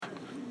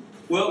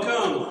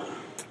Welcome.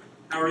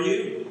 How are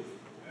you?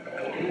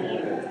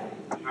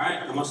 All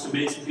right. I must have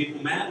made some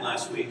people mad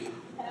last week.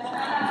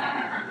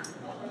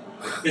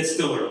 It's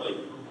still early.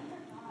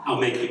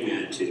 I'll make you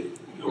mad too.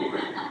 Don't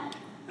worry.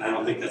 I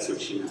don't think that's what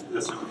she meant.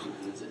 That's not what she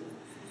meant, is it?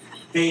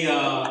 Hey,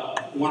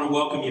 I want to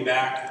welcome you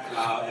back.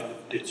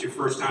 If it's your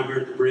first time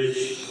here at the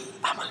Bridge,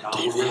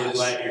 we're really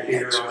glad you're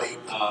here.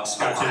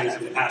 Scott Jennings,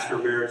 I'm the pastor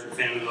of marriage and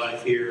family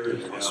life here.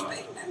 And,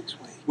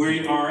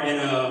 we are in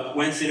a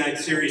Wednesday night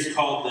series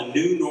called The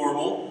New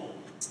Normal,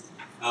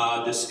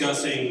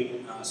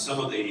 discussing some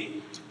of the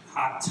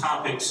hot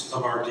topics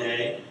of our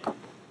day.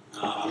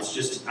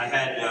 I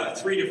had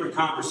 3 different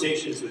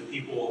conversations with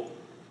people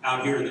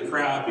out here in the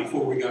crowd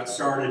before we got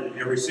started, and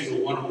every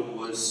single one of them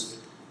was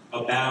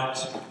about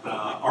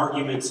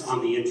arguments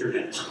on the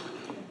internet,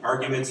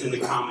 arguments in the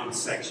comments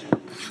section.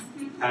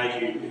 How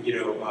do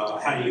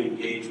you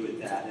engage with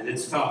that? And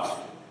it's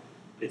tough.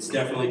 It's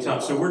definitely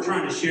tough. So we're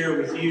trying to share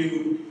with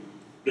you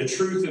the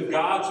truth of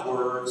God's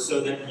Word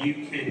so that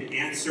you can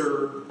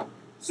answer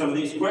some of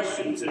these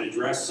questions and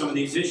address some of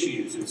these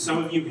issues. And some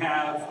of you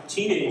have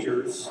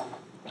teenagers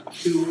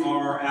who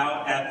are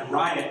out at the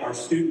Riot, our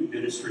student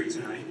ministry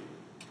tonight.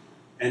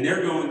 And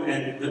they're going,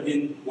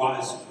 and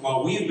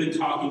while we've been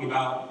talking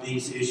about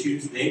these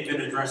issues, they've been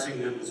addressing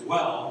them as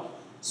well.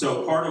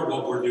 So part of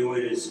what we're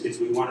doing is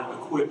we want to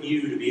equip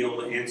you to be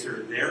able to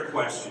answer their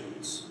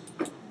questions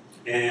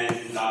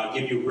and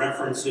give you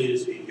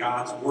references in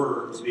God's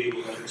Word to be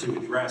able to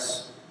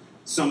address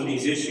some of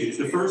these issues.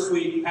 The first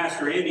week,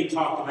 Pastor Andy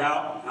talked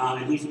about,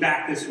 and he's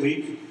back this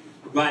week.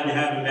 We're glad to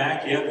have him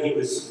back. Yep, he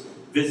was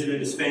visiting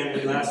his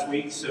family last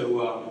week,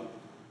 so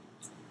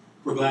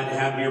we're glad to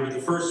have him here. But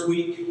the first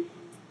week,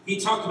 he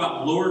talked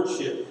about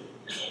lordship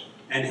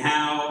and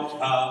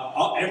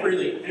how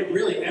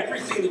really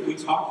everything that we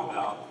talk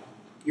about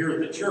here at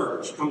the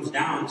church comes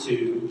down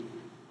to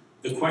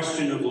the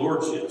question of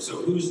lordship.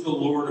 So who's the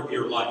Lord of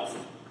your life?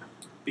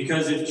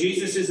 Because if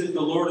Jesus isn't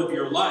the Lord of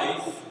your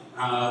life,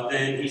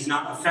 then he's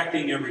not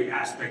affecting every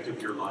aspect of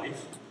your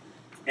life.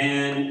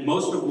 And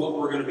most of what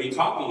we're going to be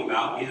talking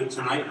about, either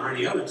tonight or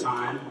any other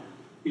time,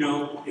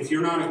 if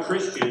you're not a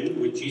Christian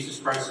with Jesus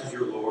Christ as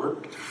your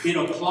Lord, it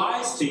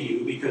applies to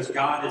you because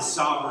God is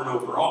sovereign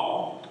over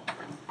all.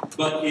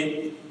 But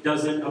it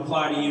doesn't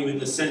apply to you in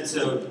the sense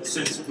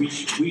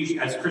we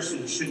as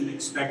Christians shouldn't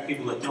expect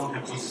people that don't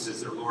have Jesus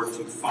as their Lord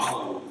to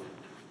follow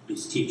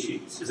his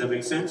teachings. Does that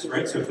make sense?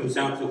 Right? So it comes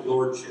down to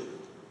lordship.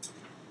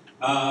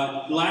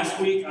 Last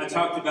week I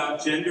talked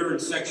about gender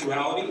and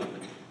sexuality,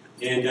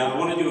 and I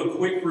want to do a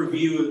quick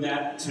review of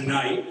that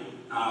tonight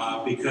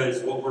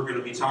because what we're going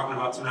to be talking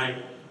about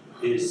tonight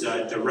is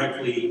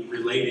directly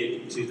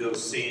related to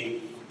those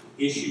same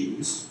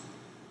issues.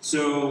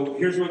 So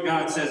here's what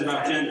God says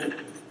about gender.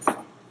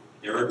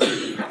 There are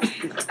 2.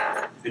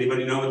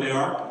 Anybody know what they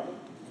are?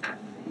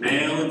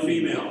 Male and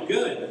female.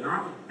 Good. All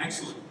right.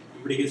 Excellent.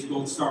 Everybody gets a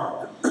gold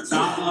star. It's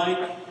not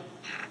like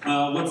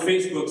what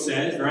Facebook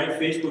says, right?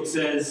 Facebook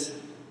says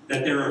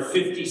that there are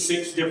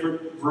 56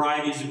 different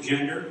varieties of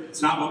gender.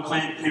 It's not what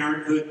Planned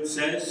Parenthood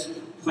says.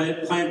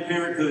 Planned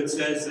Parenthood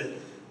says that,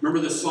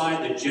 remember the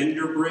slide, the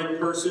gender-bred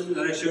person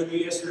that I showed you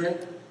yesterday?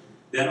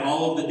 That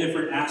all of the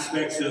different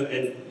aspects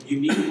and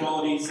unique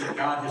qualities that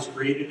God has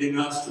created in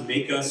us to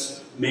make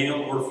us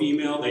male or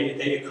female,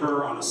 they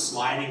occur on a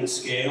sliding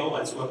scale.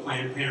 That's what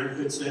Planned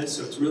Parenthood says.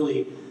 So it's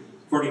really,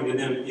 according to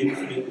them,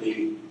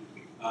 infinitely,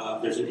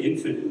 there's an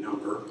infinite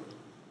number.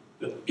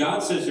 But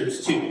God says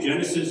there's 2.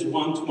 Genesis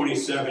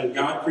 1:27,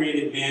 God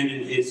created man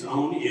in his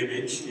own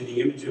image. In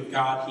the image of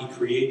God, he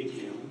created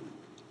him.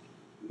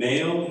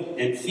 Male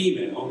and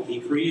female,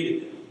 he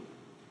created them.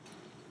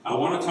 I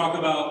want to talk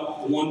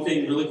about one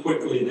thing really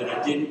quickly that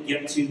I didn't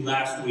get to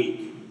last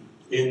week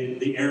in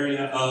the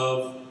area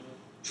of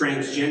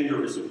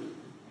transgenderism.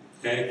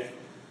 Okay?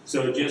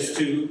 So just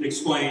to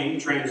explain,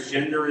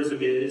 transgenderism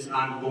is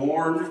I'm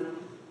born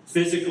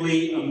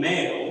physically a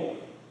male,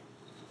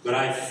 but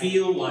I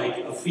feel like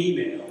a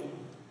female,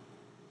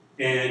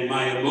 and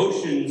my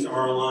emotions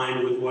are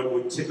aligned with what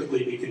would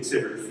typically be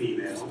considered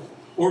female,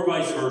 or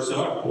vice versa.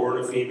 I'm born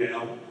a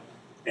female,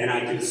 and I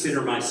consider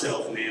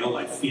myself male.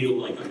 I feel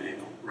like a male.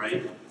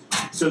 Right?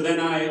 So then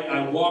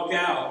I walk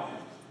out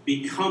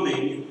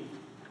becoming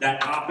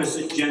that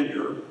opposite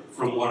gender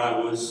from what I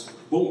was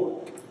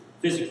born,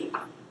 physically.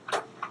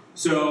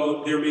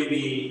 So there may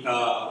be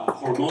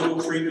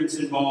hormonal treatments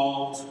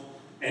involved,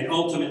 and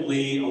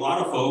ultimately a lot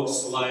of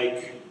folks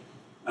like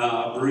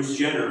Bruce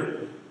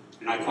Jenner,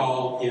 and I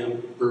call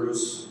him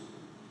Bruce,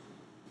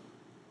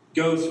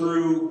 go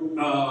through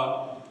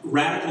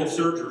radical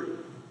surgery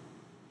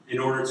in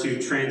order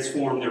to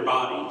transform their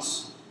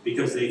bodies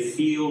because they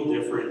feel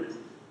different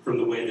from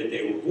the way that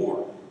they were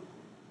born.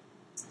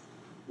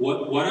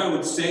 What I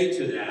would say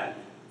to that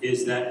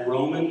is that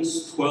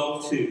Romans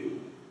 12:2,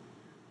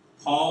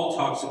 Paul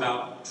talks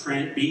about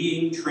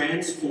being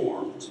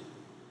transformed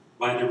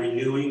by the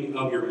renewing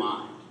of your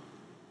mind.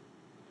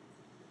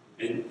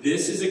 And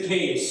this is a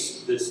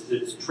case, this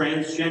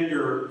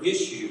transgender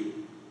issue,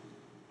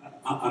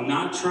 I'm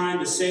not trying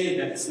to say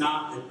that it's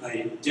not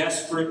a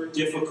desperate,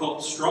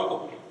 difficult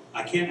struggle.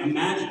 I can't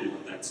imagine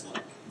what that's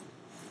like.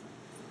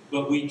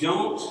 But we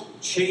don't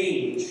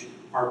change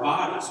our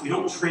bodies. We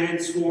don't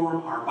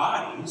transform our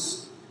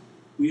bodies.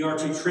 We are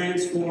to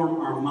transform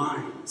our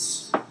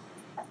minds.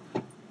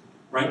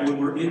 Right? When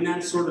we're in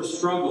that sort of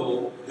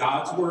struggle,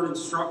 God's word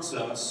instructs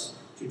us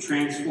to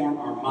transform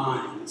our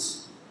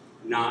minds,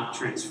 not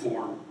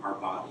transform our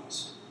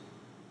bodies.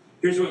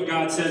 Here's what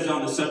God says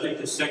on the subject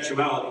of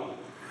sexuality.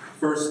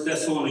 1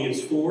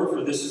 Thessalonians 4,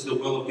 for this is the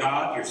will of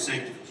God, your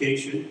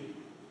sanctification,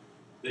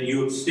 that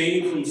you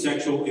abstain from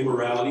sexual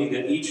immorality,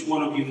 that each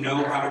one of you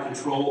know how to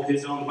control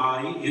his own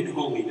body in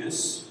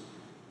holiness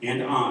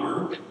and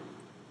honor,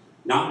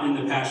 not in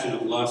the passion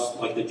of lust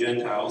like the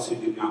Gentiles who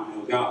do not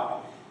know God.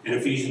 And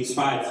Ephesians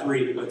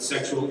 5:3, but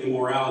sexual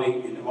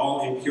immorality and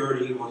all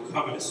impurity or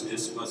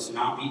covetousness must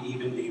not be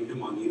even named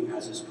among you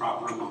as is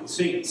proper among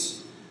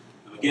saints.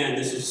 Again,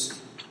 this is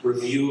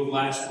review of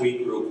last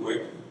week real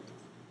quick.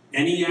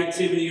 Any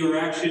activity or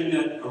action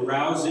that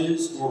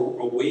arouses or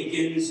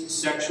awakens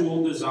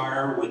sexual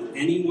desire with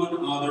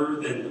anyone other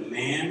than the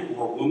man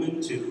or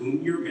woman to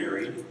whom you're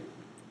married,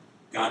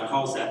 God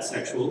calls that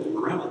sexual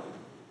immorality.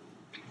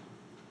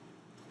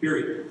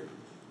 Period.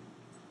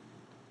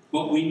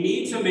 But we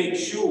need to make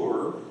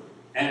sure,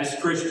 as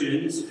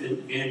Christians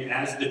and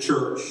as the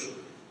church,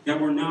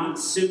 that we're not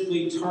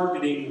simply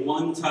targeting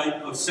one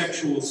type of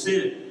sexual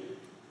sin.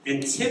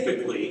 And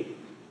typically,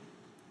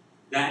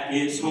 that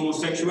is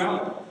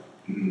homosexuality.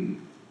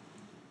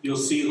 You'll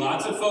see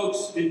lots of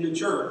folks in the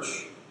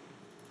church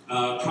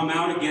come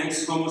out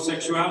against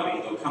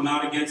homosexuality. They'll come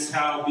out against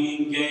how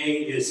being gay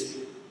is,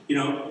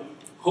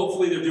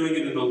 hopefully they're doing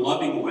it in a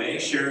loving way,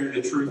 sharing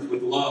the truth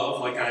with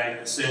love, like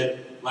I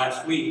said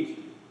last week.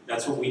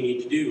 That's what we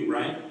need to do,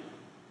 right?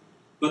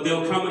 But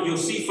you'll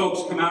see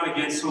folks come out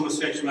against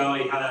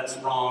homosexuality, how that's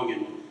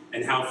wrong,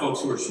 and how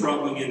folks who are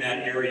struggling in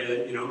that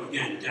area,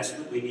 again,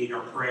 desperately need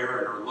our prayer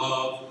and our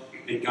love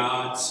and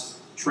God's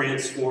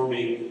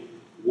transforming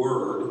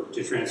word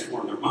to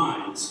transform their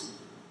minds.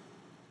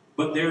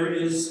 But there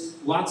are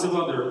lots of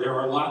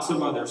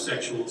other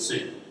sexual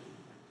sin.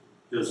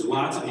 There's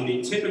lots, and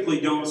you typically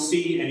don't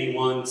see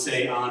anyone,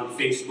 say, on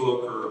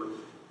Facebook or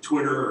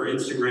Twitter or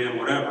Instagram,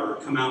 whatever,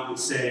 come out and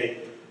say,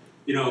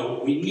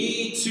 we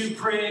need to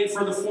pray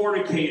for the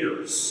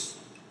fornicators,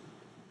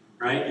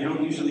 right? You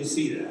don't usually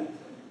see that.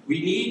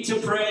 We need to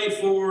pray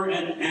for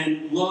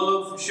and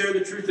love, share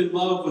the truth in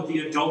love with the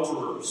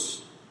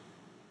adulterers.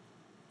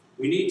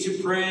 We need to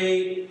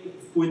pray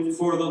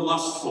for the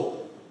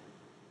lustful.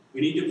 We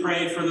need to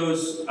pray for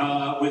those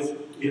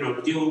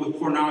dealing with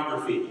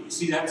pornography. You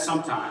see that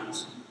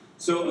sometimes.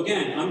 So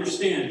again,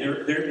 understand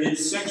there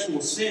is sexual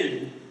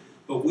sin,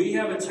 but we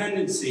have a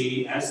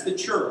tendency as the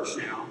church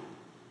now.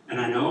 And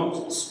I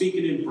know I'm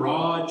speaking in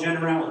broad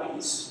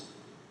generalities,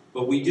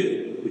 but we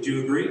do. Would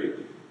you agree?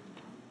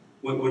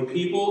 When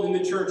people in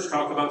the church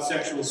talk about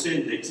sexual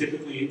sin, they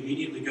typically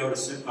immediately go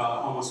to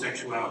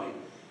homosexuality.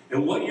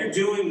 And what you're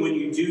doing when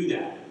you do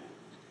that,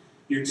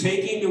 you're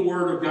taking the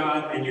Word of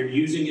God and you're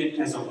using it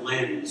as a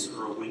lens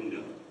or a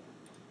window.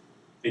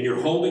 And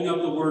you're holding up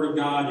the Word of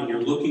God and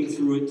you're looking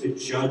through it to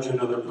judge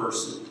another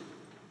person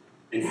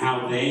and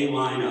how they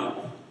line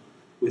up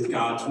with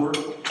God's Word.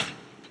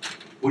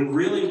 When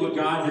really what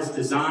God has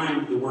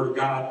designed the Word of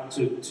God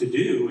to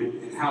do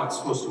and how it's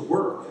supposed to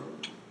work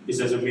is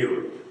as a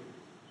mirror.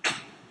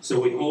 So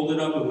we hold it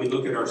up and we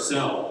look at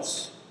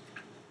ourselves,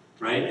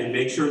 right? And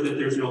make sure that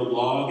there's no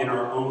log in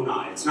our own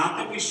eye. It's not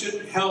that we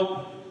shouldn't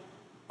help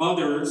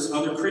others,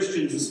 other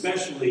Christians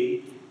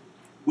especially,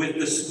 with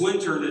the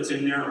splinter that's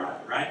in their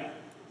eye, right?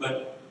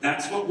 But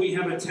that's what we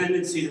have a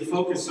tendency to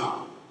focus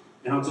on.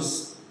 And I'll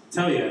just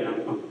tell you, and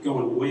I'm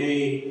going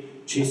way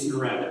chasing a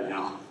rabbit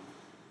now.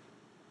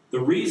 The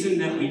reason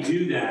that we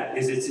do that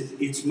is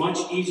it's much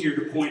easier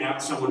to point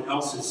out someone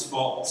else's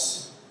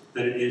faults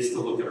than it is to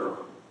look at our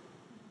own.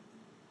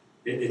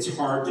 It's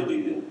hard to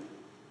do that.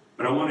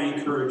 But I want to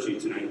encourage you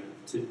tonight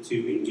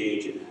to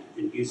engage in that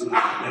and using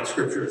that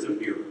scripture as a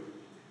mirror.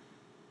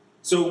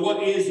 So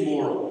what is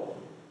moral?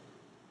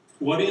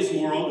 What is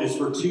moral is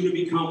for two to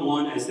become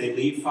one as they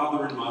leave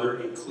father and mother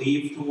and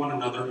cleave to one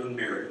another in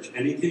marriage.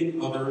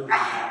 Anything other than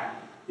that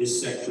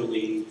is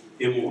sexually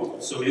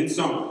immoral. So in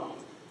summary,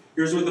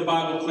 here's what the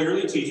Bible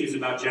clearly teaches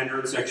about gender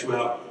and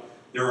sexuality.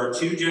 There are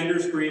two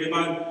genders created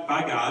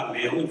by God,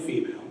 male and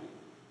female.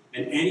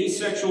 And any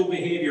sexual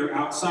behavior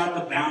outside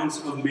the bounds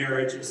of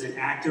marriage is an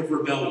act of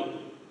rebellion,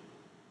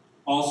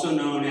 also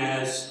known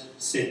as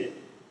sin,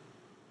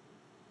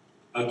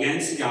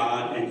 against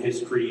God and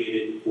His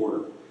created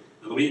order.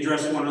 Now, let me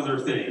address one other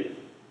thing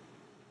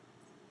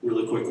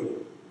really quickly.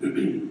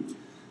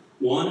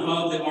 One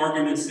of the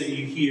arguments that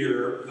you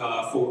hear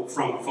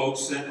from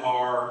folks that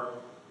are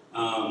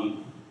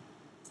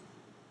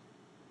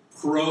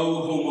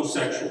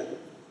pro-homosexual,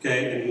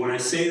 okay? And when I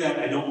say that,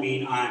 I don't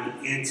mean I'm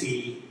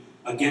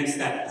against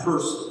that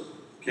person,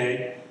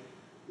 okay?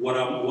 What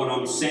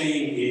I'm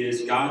saying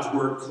is God's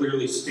word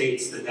clearly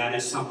states that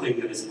is something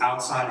that is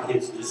outside of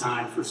His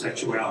design for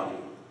sexuality.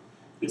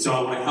 And so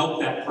I want to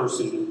help that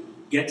person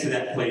get to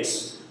that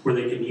place where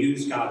they can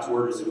use God's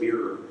word as a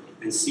mirror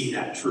and see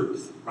that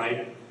truth,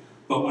 right?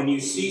 But when you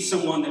see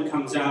someone that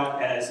comes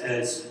out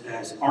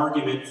as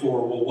argument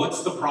for, well,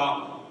 what's the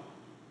problem?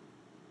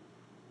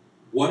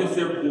 What if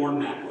they're born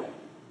that way?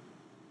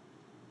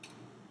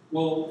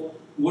 Well,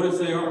 what if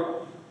they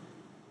are?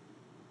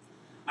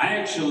 I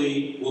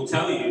actually will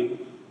tell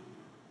you,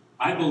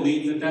 I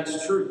believe that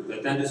that's true,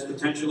 that that is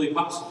potentially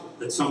possible,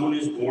 that someone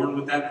is born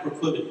with that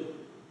proclivity.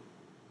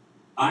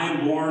 I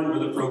am born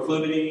with a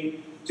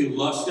proclivity to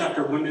lust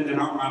after women that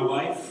aren't my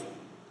wife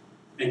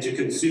and to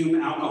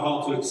consume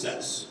alcohol to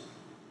excess.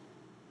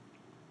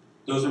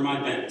 Those are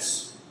my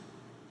bents.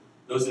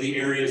 Those are the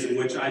areas in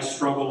which I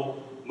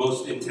struggle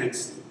most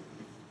intensely.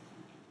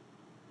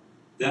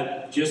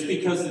 That just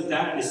because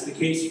that is the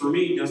case for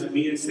me doesn't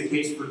mean it's the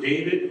case for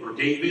David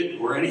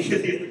or any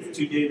of the other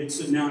two Davids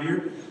sitting out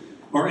here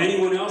or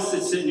anyone else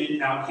that's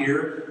sitting out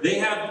here. They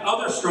have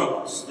other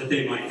struggles that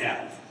they might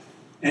have.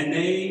 And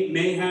they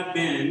may have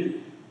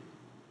been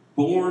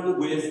born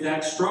with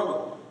that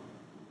struggle.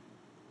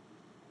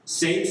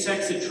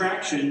 Same-sex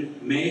attraction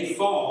may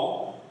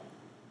fall.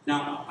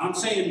 Now, I'm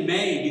saying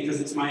may because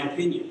it's my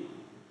opinion,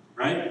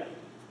 right?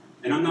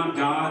 And I'm not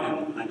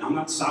God, and I'm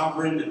not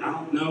sovereign, and I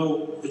don't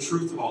know the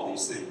truth of all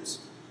these things.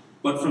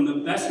 But from the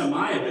best of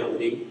my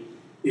ability,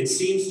 it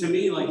seems to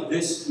me like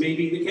this may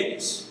be the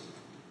case.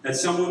 That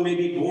someone may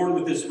be born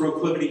with this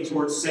proclivity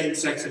towards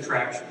same-sex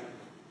attraction.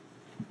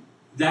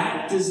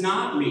 That does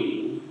not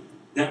mean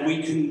that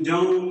we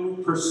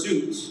condone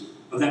pursuit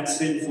of that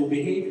sinful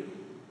behavior.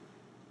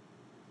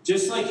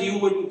 Just like you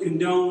wouldn't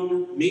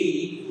condone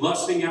me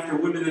lusting after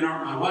women that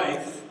aren't my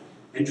wife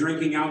and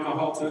drinking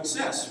alcohol to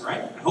excess,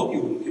 right? I hope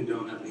you wouldn't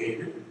condone that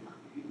behavior,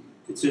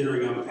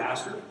 considering I'm a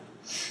pastor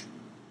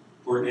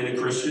and a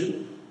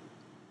Christian.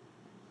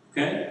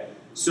 Okay?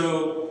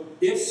 So,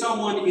 if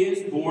someone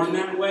is born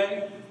that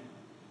way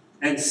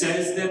and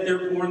says that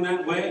they're born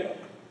that way,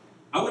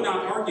 I would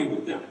not argue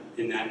with them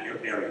in that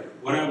area.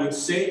 What I would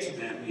say to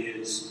them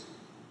is,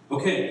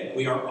 okay,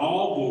 we are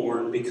all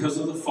born because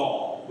of the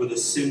fall with a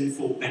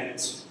sinful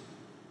bent.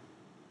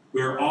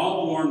 We are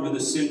all born with a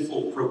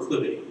sinful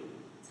proclivity.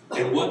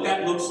 And what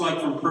that looks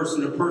like from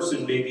person to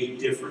person may be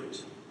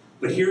different.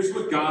 But here's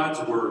what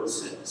God's word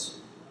says.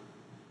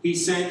 He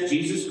sent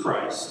Jesus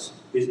Christ,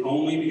 his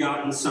only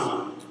begotten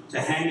Son, to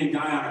hang and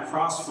die on a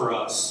cross for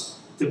us,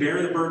 to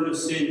bear the burden of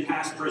sin,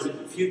 past, present,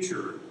 and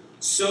future,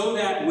 so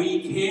that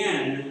we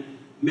can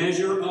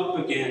measure up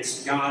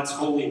against God's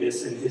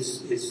holiness and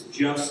his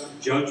just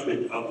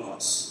judgment of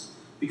us.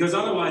 Because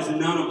otherwise,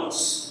 none of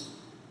us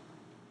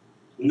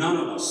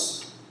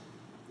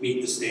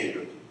meet the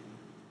standard.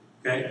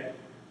 Okay?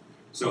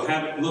 So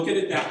look at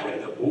it that way.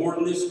 The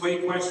born this way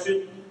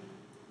question,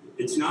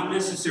 it's not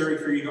necessary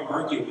for you to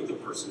argue with the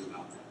person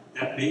about that.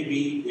 That may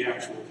be the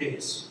actual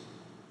case.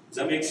 Does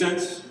that make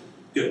sense?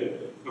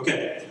 Good.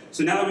 Okay.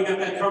 So now that we got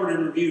that covered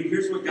and reviewed,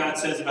 here's what God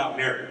says about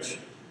marriage.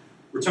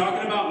 We're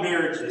talking about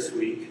marriage this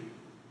week,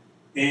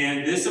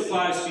 and this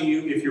applies to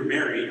you if you're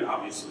married,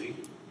 obviously,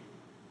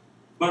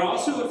 but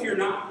also if you're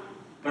not.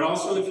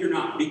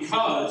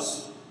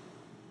 Because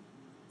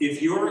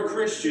if you're a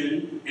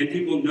Christian and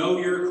people know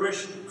you're a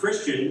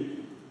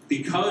Christian,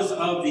 because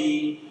of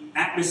the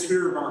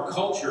atmosphere of our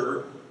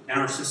culture and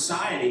our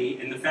society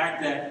and the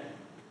fact that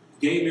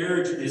gay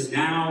marriage is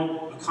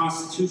now a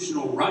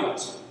constitutional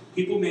right,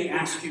 people may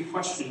ask you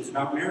questions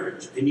about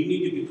marriage, and you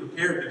need to be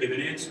prepared to give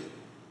an answer.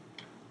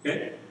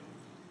 Okay?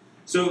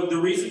 So the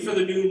reason for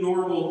the New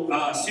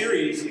Normal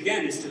series,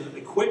 again, is to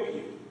equip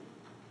you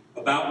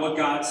about what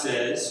God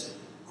says.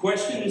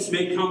 Questions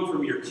may come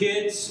from your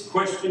kids.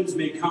 Questions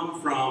may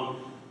come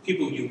from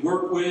people you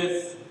work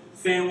with,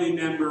 family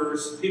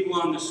members, people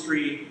on the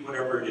street,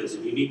 whatever it is.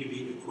 And you need to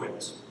be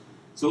equipped.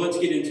 So let's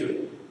get into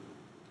it.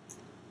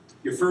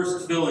 Your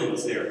first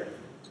fill-ins there.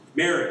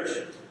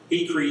 Marriage.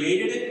 He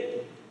created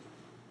it,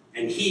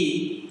 and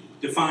he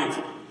defines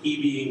it.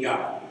 He being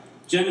God.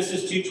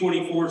 Genesis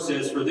 2:24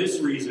 says, "For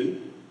this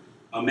reason,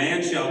 a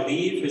man shall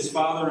leave his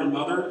father and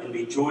mother and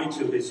be joined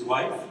to his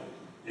wife,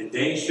 and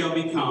they shall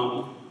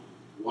become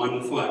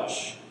one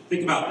flesh."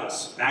 Think about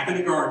this. Back in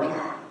the garden,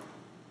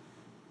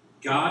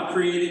 God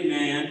created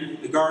man.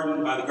 By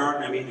the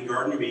garden, I mean the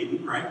Garden of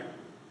Eden, right?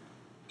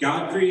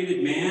 God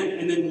created man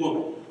and then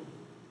woman.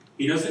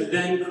 He doesn't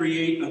then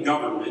create a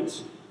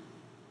government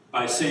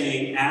by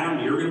saying,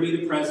 Adam, you're going to be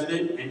the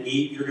president, and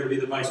Eve, you're going to be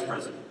the vice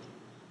president.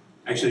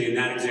 Actually, in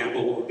that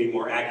example, what would be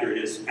more accurate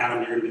is Adam,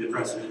 you're going to be the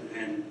president,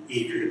 and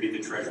Eve, you're going to be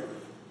the treasurer,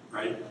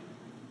 right?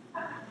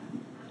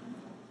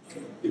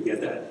 You'll get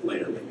that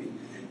later, maybe.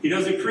 He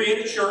doesn't create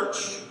a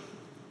church.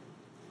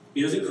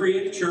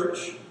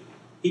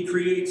 He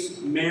creates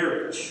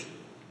marriage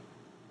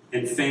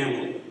and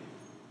family.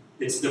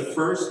 It's the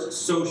first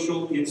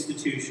social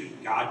institution.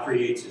 God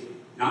creates it.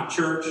 Not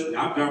church,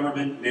 not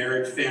government,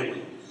 marriage,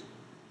 family.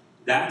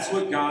 That's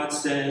what God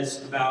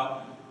says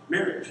about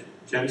marriage.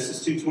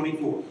 Genesis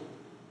 2:24.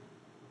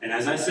 And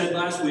as I said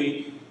last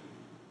week,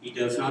 he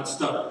does not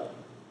stutter.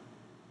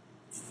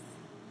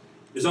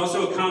 There's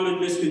also a common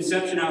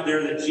misconception out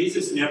there that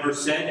Jesus never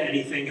said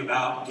anything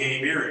about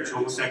gay marriage,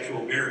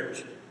 homosexual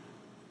marriage.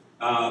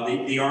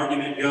 The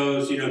argument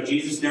goes,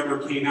 Jesus never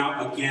came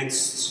out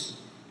against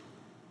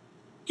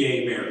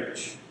gay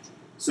marriage,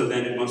 so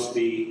then it must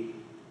be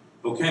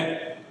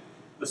okay.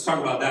 Let's talk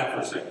about that for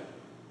a second.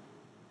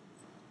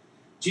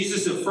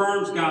 Jesus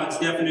affirms God's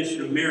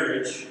definition of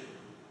marriage,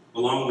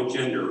 along with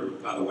gender,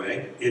 by the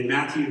way, in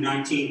Matthew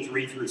 19,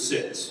 3 through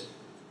 6.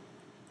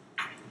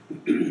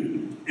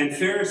 And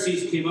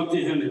Pharisees came up to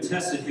him and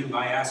tested him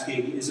by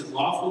asking, "Is it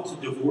lawful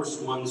to divorce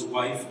one's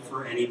wife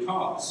for any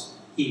cause?"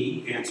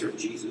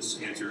 Jesus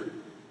answered,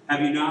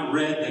 "Have you not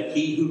read that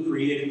he who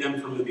created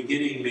them from the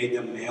beginning made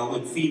them male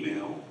and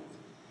female,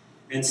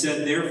 and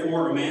said,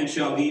 therefore a man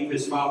shall leave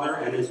his father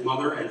and his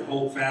mother and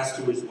hold fast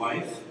to his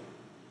wife,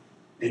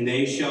 and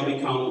they shall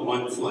become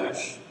one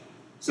flesh.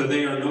 So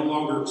they are no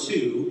longer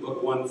two,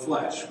 but one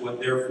flesh. What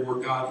therefore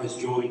God has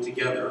joined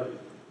together,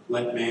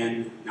 let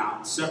man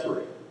not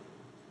separate."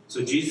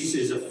 So Jesus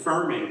is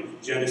affirming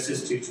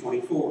Genesis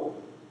 2:24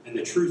 and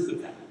the truth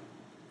of that.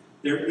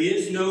 There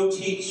is no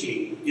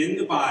teaching in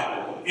the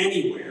Bible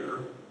anywhere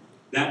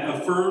that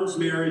affirms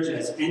marriage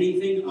as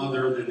anything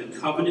other than the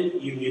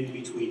covenant union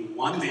between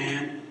one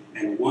man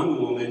and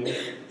one woman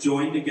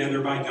joined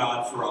together by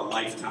God for a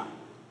lifetime.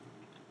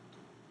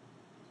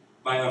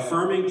 By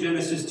affirming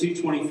Genesis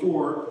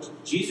 2:24,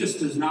 Jesus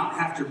does not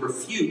have to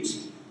refute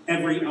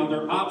every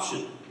other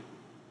option.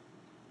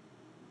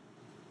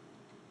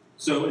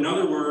 So, in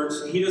other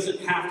words, he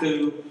doesn't have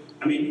to.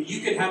 You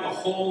could have a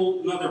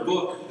whole other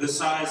book the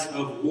size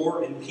of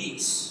War and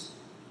Peace,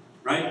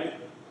 right?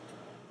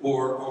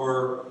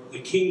 Or the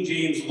King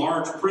James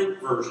large print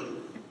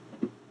version,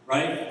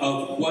 right,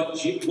 of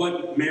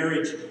what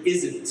marriage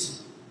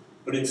isn't.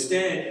 But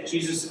instead,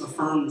 Jesus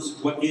affirms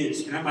what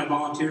is. Can I have my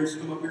volunteers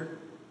come up here?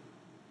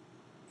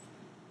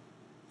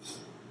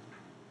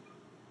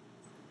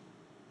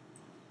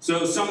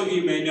 So some of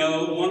you may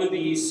know one of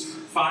these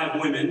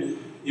 5 women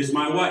is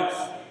my wife,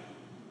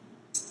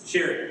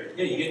 Sherry.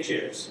 Yeah, you get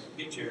chairs.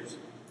 Get chairs.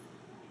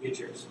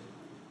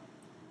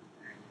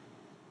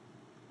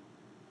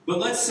 But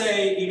let's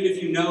say, even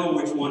if you know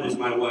which one is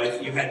my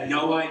wife, you had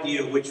no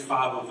idea which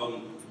 5 of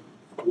them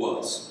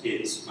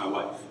is my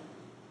wife.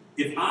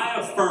 If I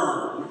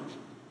affirm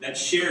that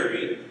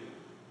Sherry,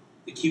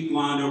 the cute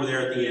blonde over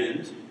there at the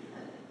end,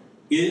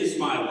 is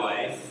my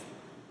wife,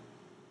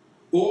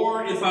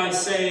 or if I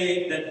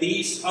say that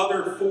these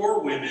other 4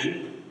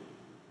 women,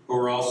 who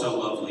are also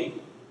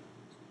lovely,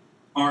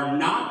 are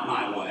not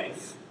my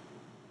wife,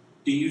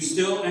 do you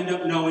still end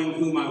up knowing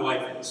who my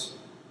wife is?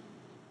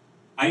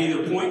 I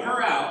either point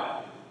her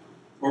out,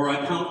 or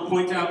I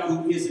point out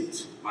who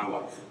isn't my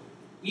wife.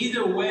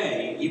 Either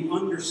way, you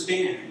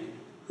understand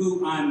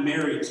who I'm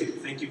married to.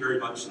 Thank you very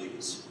much,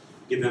 ladies.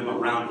 Give them a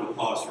round of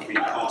applause for being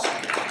awesome.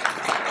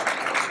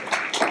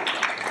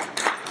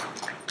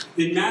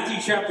 In Matthew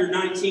chapter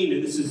 19,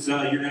 and this is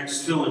your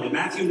next fill-in, in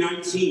Matthew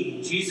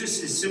 19,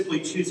 Jesus is simply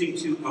choosing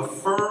to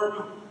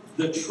affirm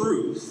the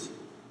truth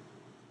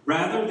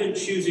rather than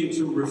choosing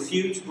to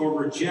refute or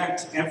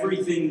reject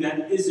everything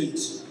that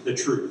isn't the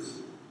truth.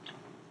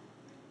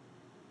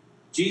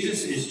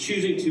 Jesus is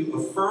choosing to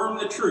affirm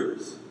the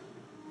truth.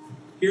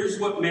 Here's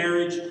what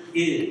marriage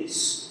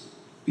is.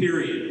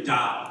 Period.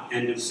 Dot.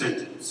 End of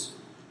sentence.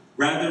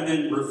 Rather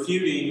than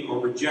refuting or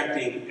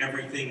rejecting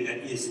everything that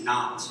is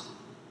not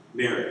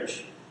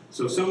marriage.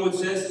 So if someone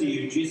says to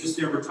you, Jesus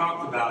never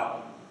talked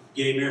about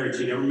gay marriage,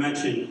 he never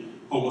mentioned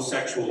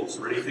homosexuals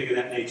or anything of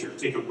that nature,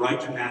 take them right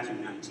to Matthew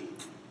 19.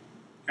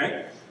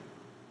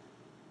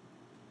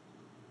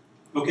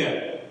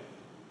 Okay.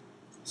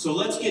 So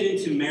let's get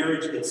into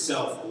marriage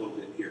itself a little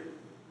bit here.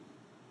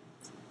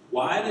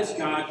 Why does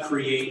God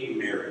create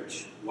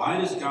marriage? Why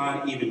does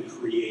God even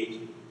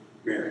create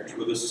marriage?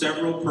 Well, there's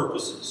several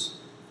purposes.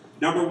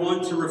 Number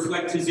 1, to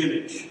reflect his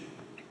image.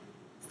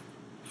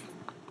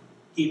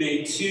 He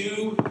made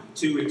 2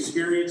 to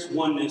experience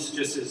oneness,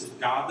 just as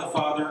God the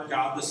Father,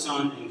 God the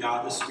Son, and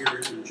God the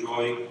Spirit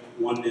enjoy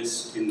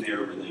oneness in their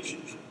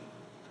relationship.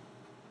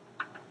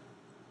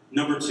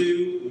 Number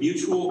 2,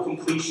 mutual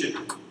completion.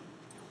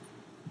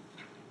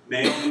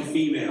 Male and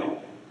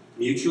female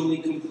mutually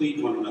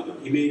complete one another.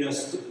 He made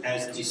us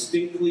as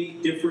distinctly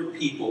different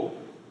people,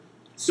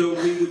 so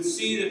we would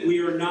see that we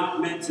are not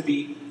meant to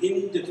be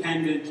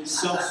independent,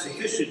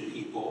 self-sufficient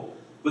people,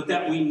 but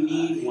that we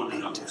need one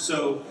another.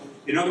 So,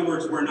 in other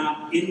words, we're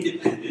not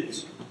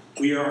independent,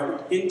 we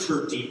are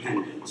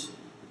interdependent.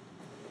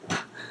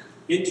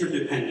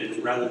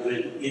 Interdependent rather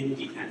than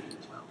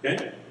independent.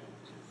 Okay?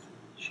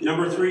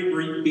 Number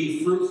 3,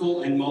 be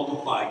fruitful and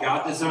multiply.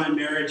 God designed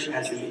marriage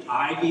as the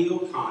ideal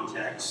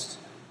context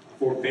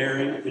for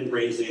bearing and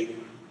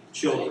raising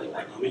children.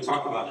 Let me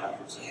talk about that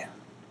for a second.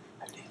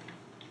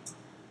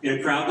 In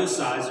a crowd this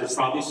size, there's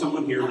probably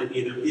someone here that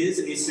either is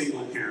a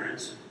single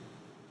parent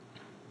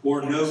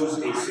or knows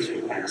a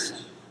single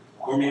parent,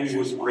 or maybe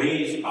was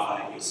raised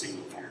by a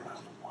single parent.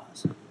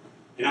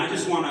 And I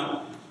just want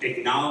to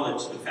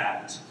acknowledge the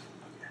fact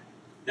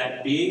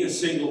that being a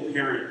single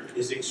parent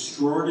is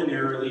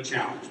extraordinarily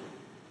challenging.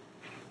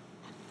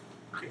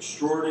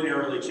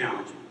 extraordinarily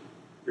challenging.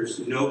 There's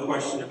no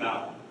question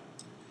about it.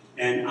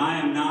 And I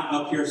am not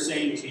up here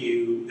saying to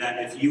you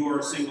that if you are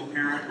a single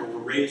parent or were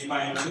raised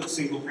by a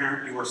single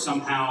parent, you are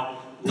somehow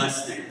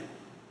less than.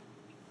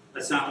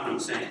 That's not what I'm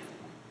saying.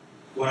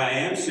 What I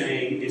am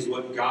saying is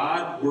what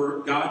God's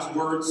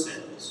Word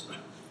says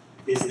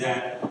is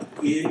that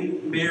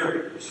in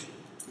marriage,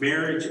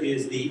 marriage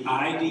is the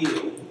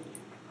ideal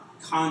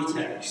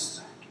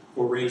context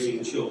for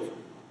raising children.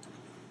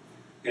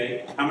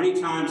 Okay? How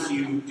many times do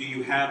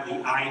you have the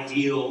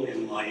ideal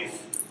in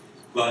life,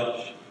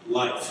 but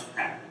life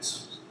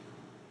happens?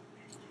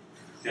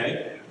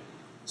 Okay?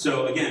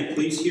 So again,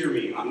 please hear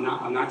me. I'm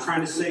not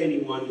trying to say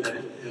anyone that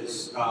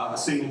is a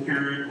single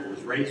parent or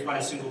was raised by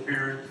a single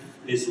parent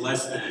is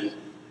less than.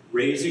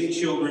 Raising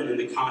children in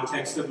the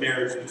context of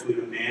marriage between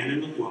a man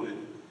and a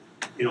woman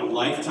in a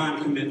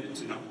lifetime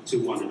commitment to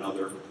one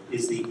another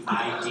is the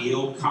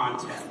ideal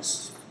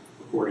context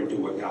according to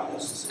what God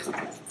has to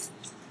say.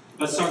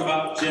 Let's talk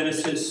about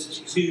Genesis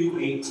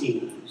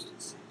 2:18.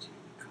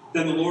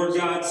 Then the Lord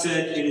God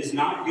said, "It is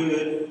not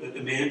good that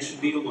the man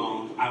should be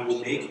alone. I will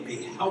make a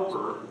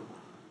helper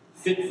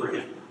fit for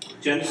him."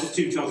 Genesis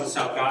 2 tells us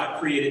how God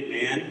created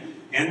man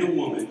and the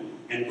woman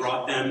and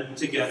brought them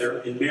together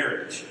in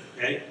marriage.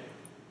 Okay?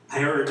 I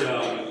heard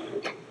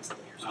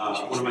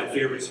one of my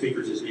favorite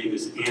speakers, his name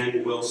is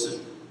Ann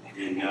Wilson,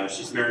 and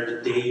she's married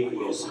to Dave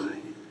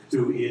Wilson,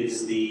 who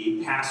is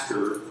the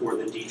pastor for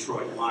the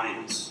Detroit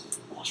Lions.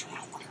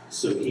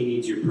 So he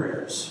needs your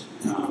prayers.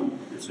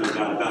 There's no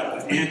doubt about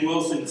it. But Ann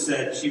Wilson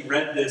said she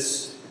read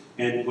this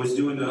and was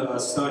doing a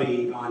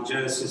study on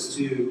Genesis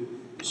 2.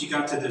 And she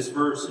got to this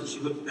verse and she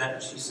looked at that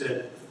and she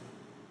said,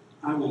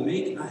 "I will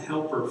make a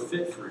helper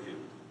fit for him."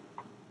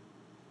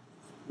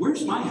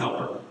 Where's my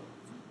helper?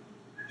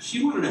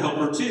 She wanted a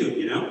helper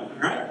too,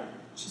 right?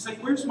 She's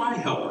like, where's my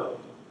helper?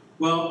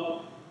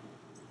 Well,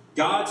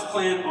 God's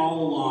plan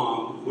all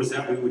along was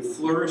that we would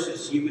flourish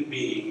as human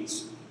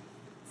beings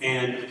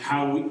and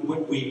how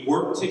we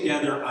work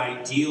together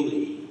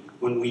ideally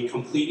when we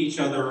complete each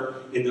other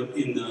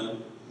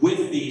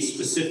with the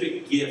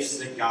specific gifts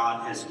that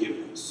God has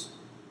given us.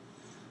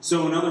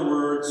 So in other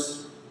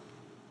words,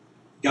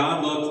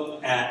 God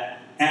looked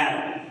at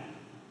Adam.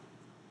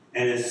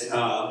 And as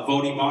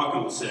Voddie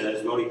Baucham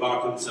says, Voddie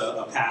Baucham's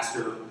a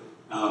pastor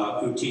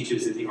who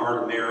teaches in the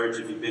Art of Marriage.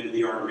 If you've been to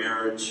the Art of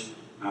Marriage,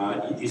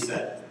 he's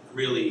that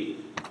really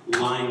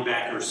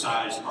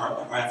linebacker-sized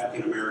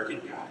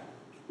African-American guy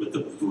with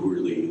the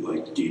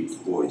really deep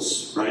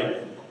voice,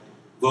 right?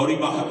 Voddie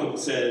Baucham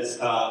says,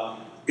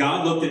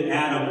 God looked at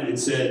Adam and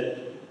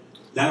said,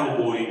 "That old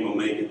boy ain't gonna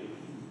make it."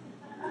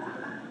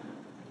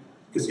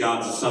 Because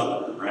God's a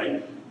Southerner,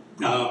 right?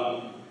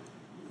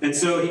 And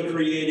so he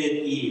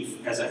created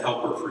Eve as a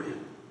helper for him.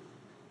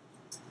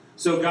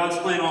 So God's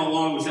plan all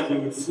along was that we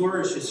would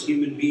flourish as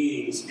human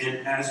beings,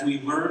 and as we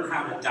learn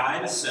how to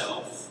die to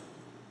self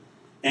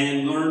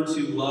and learn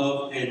to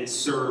love and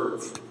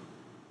serve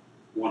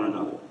one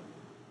another.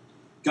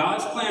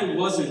 God's plan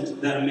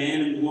wasn't that a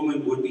man and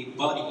woman would be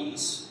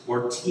buddies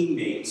or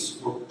teammates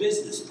or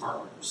business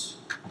partners.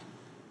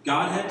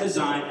 God had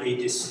designed a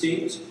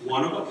distinct,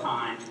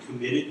 one-of-a-kind,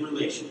 committed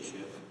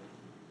relationship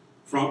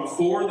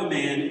for the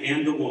man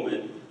and the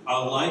woman,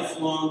 a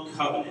lifelong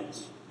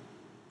covenant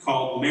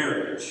called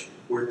marriage,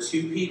 where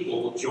two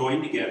people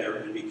join together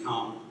and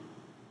become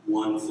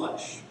one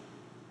flesh.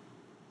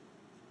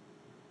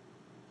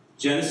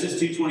 Genesis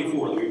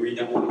 2:24, let me read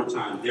that one more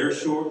time.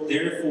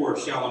 Therefore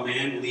shall a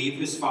man leave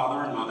his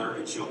father and mother,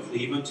 and shall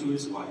cleave unto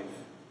his wife,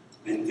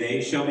 and they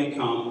shall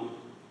become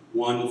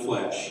one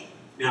flesh.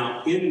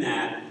 Now, in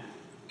that,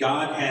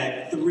 God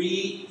had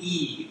 3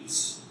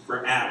 Eves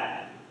for Adam.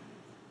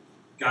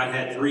 God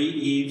had 3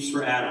 Eves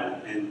for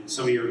Adam. And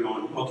some of you are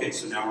going, okay,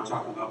 so now we're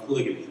talking about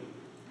polygamy.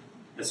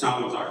 That's not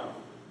what I'm talking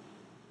about.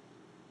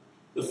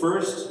 The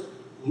first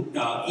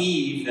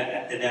Eve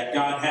that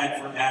God had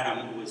for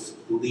Adam was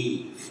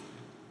leave.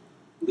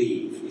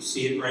 Leave. You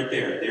see it right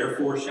there.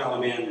 Therefore shall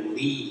a man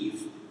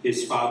leave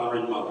his father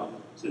and mother.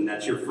 So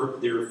that's your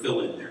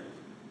fill in there.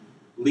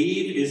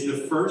 Leave is the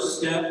first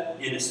step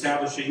in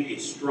establishing a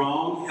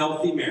strong,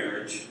 healthy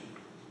marriage,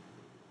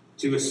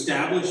 to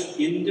establish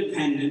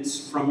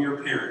independence from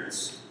your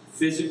parents,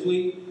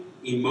 physically,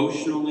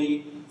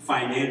 emotionally,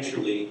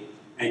 financially,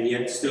 and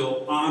yet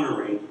still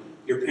honoring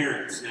your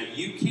parents. Now,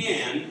 you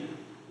can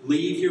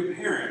leave your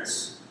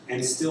parents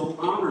and still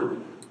honor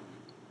them.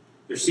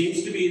 There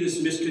seems to be this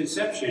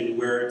misconception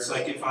where it's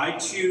like if I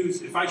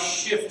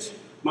shift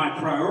my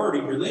priority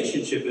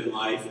relationship in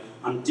life,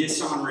 I'm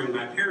dishonoring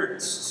my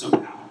parents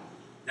somehow.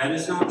 That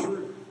is not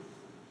true.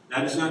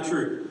 That is not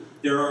true.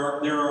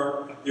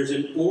 There's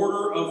an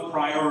order of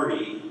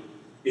priority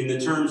in the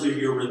terms of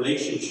your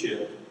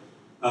relationships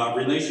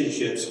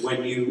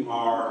when you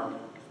are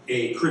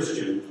a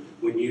Christian,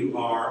 when you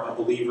are a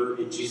believer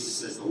in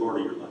Jesus as the Lord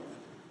of your life.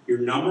 Your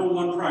number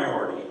one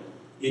priority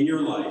in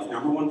your life,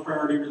 number one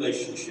priority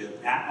relationship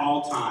at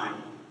all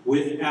time,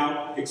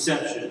 without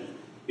exception,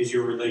 is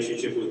your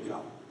relationship with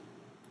God.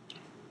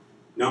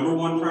 Number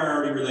one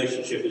priority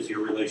relationship is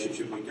your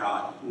relationship with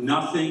God.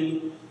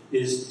 Nothing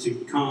is to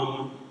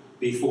come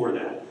before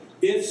that.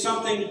 If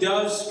something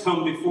does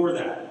come before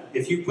that,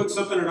 if you put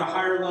something at a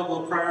higher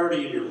level of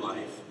priority in your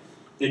life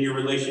than your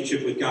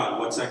relationship with God,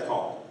 what's that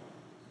called?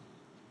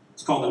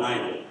 It's called an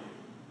idol.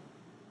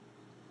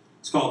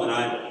 It's called an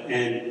idol.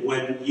 And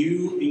when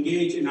you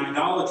engage in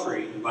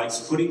idolatry by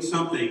putting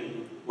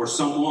something or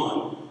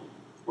someone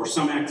or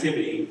some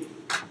activity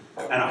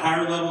at a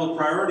higher level of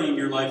priority in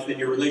your life than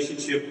your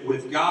relationship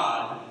with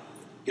God,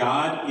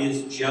 God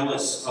is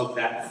jealous of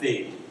that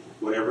thing,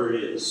 whatever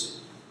it is.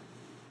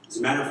 As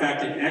a matter of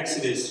fact, in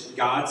Exodus,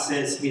 God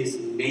says his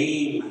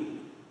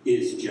name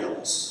is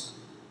jealous.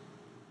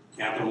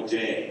 Capital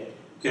J.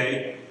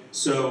 Okay?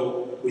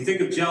 So we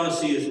think of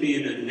jealousy as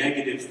being a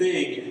negative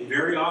thing, and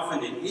very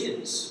often it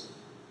is.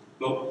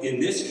 But in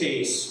this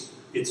case,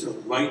 it's a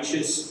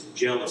righteous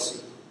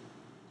jealousy.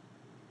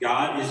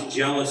 God is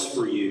jealous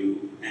for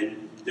you,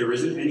 and there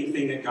isn't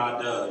anything that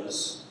God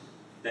does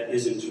that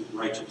isn't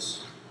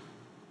righteous.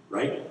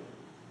 Right?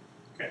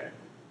 Okay.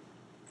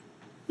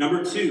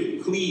 Number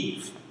 2,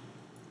 cleave.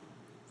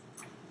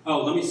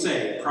 Oh, let me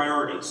say,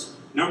 priorities.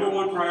 Number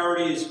 1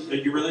 priority is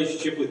your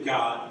relationship with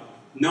God.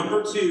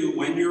 Number 2,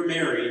 when you're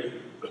married,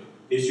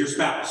 is your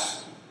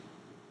spouse.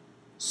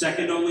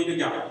 Second only to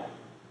God.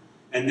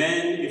 And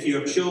then, if you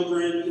have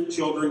children,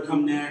 children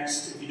come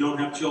next. If you don't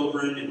have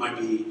children, it might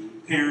be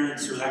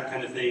parents or that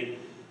kind of thing.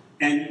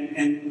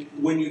 And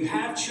when you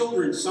have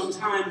children,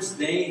 sometimes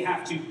they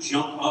have to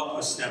jump up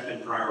a step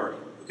in priority.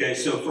 Okay,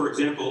 so for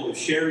example, if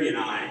Sherry and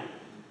I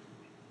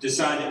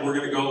decide that we're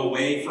going to go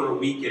away for a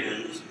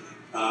weekend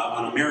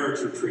on a marriage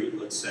retreat,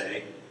 let's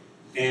say,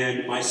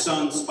 and my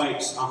son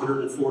spikes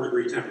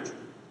 104-degree temperature.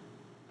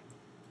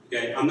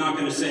 Okay, I'm not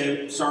going to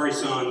say, sorry,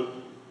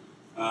 son,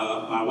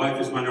 my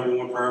wife is my number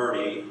 1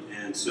 priority,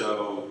 and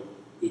so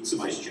eat some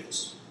ice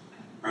chips,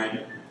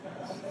 right?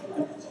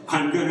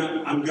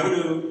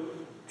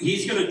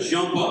 He's going to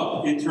jump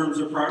up in terms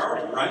of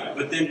priority, right?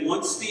 But then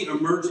once the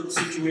emergent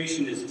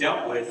situation is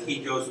dealt with,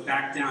 he goes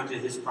back down to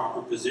his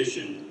proper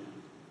position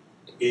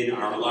in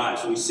our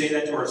lives. We say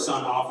that to our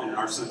son often, and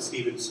our son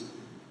Stephen's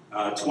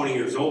 20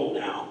 years old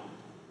now,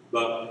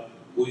 but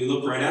we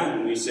look right at him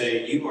and we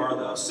say, you are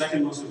the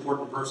second most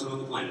important person on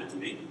the planet to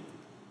me.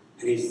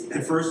 And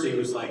at first he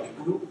was like,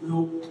 I don't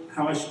know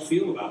how I should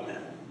feel about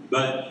that.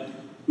 But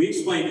we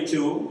explained it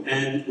to him,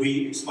 and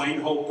we explained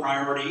the whole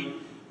priority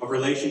of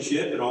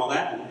relationship and all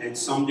that. And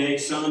someday,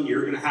 son,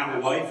 you're going to have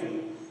a wife,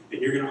 and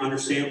you're going to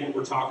understand what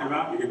we're talking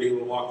about. You're going to be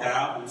able to walk that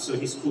out. And so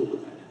he's cool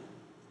with that now.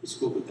 He's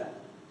cool with that.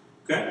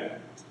 Okay?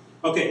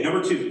 Okay,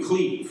 number 2,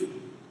 cleave.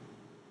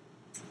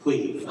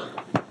 Cleave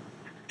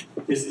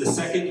is the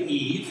second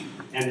Eve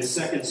and the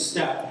second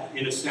step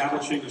in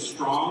establishing a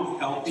strong,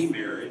 healthy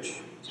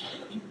marriage.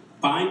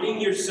 Binding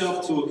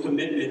yourself to a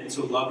commitment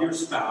to love your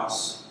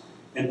spouse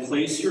and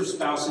place your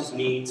spouse's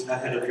needs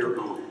ahead of your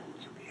own.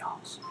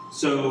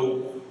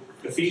 So,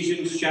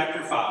 Ephesians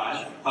chapter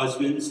 5,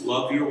 husbands,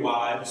 love your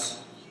wives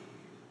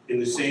in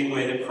the same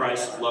way that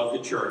Christ loved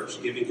the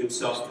church, giving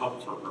himself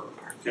up for her.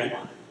 Okay?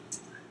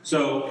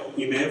 So,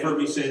 you may have heard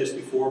me say this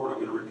before, but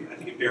I'm going to repeat. I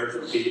think it bears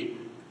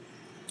repeating.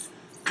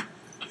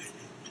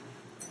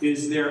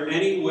 Is there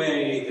any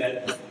way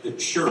that the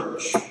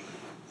church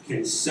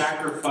can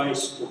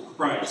sacrifice for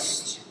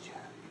Christ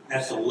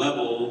at the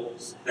level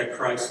that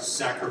Christ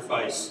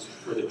sacrificed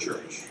for the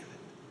church?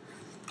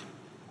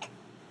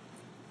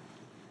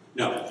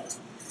 No.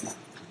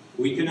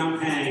 We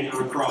cannot hang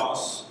on a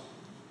cross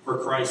for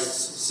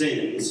Christ's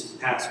sins,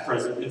 past,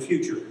 present, and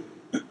future.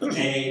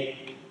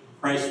 A,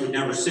 Christ would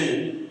never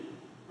sin,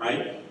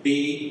 right?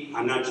 B,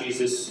 I'm not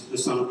Jesus, the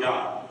Son of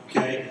God.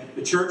 Okay?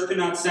 The church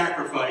cannot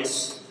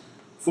sacrifice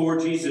for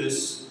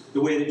Jesus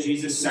the way that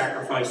Jesus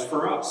sacrificed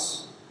for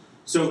us.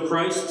 So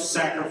Christ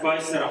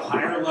sacrificed at a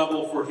higher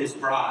level for his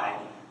bride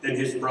than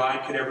his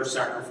bride could ever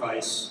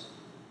sacrifice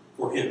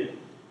for him.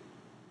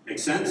 Make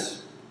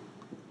sense?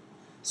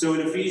 So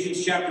in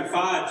Ephesians chapter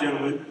 5,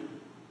 gentlemen,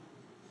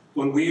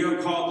 when we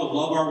are called to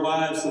love our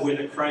wives the way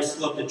that Christ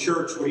loved the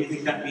church, what do you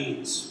think that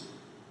means?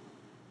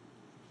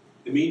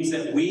 It means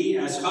that we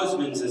as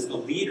husbands, as the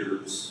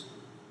leaders,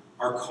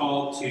 are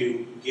called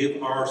to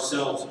give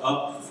ourselves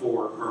up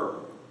for her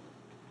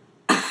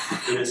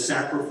in a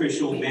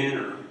sacrificial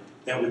manner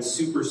that would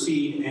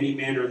supersede any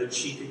manner that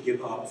she could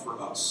give up for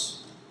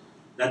us.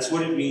 That's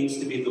what it means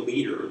to be the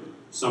leader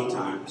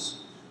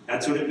sometimes.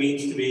 That's what it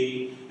means to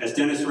be, as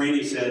Dennis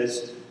Rainey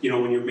says,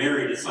 when you're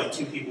married, it's like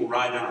 2 people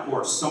riding on a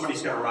horse.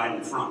 Somebody's got to ride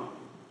in front.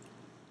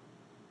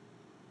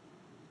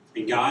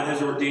 And God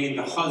has ordained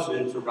the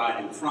husband to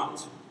ride in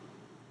front.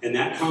 And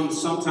that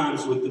comes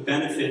sometimes with the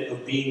benefit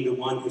of being the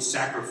one who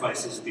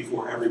sacrifices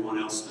before everyone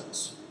else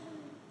does.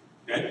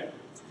 Okay?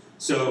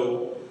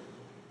 So,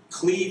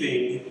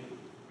 cleaving,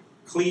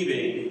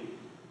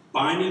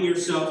 binding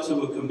yourself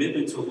to a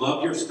commitment to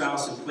love your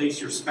spouse and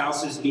place your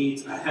spouse's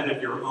needs ahead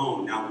of your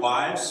own. Now,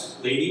 wives,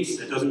 ladies,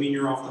 that doesn't mean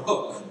you're off the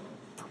hook.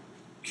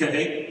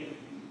 Okay?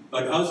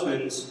 But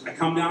husbands, I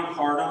come down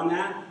hard on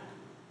that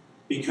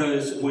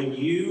Because when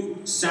you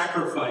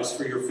sacrifice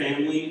for your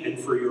family and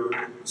for your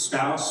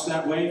spouse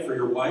that way, for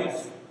your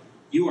wife,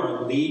 you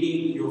are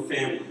leading your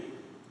family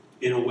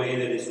in a way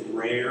that is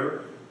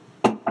rare,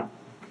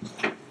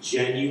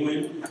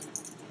 genuine,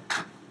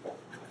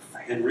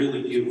 and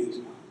really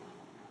beautiful.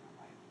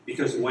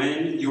 Because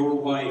when your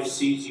wife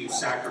sees you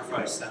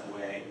sacrifice that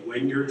way,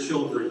 when your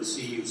children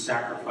see you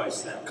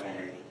sacrifice that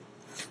way,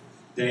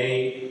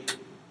 they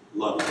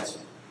love it.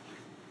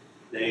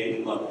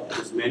 They love it.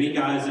 There's many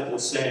guys that will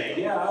say,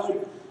 yeah, I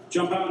would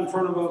jump out in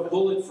front of a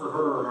bullet for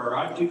her, or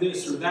I'd do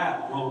this or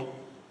that. Well,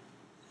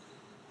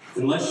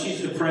 unless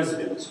she's the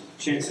president,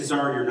 chances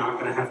are you're not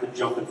going to have to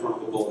jump in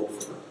front of a bullet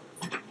for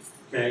her.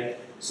 Okay?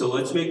 So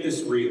let's make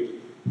this real.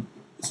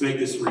 Let's make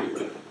this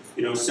real.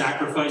 You know,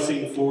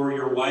 sacrificing for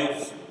your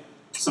wife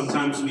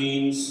sometimes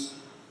means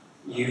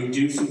you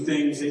do some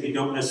things that you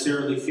don't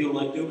necessarily feel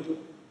like doing.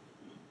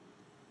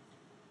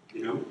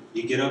 You know,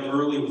 you get up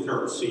early with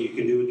her so you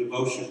can do a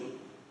devotion.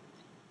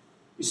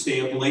 You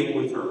stay up late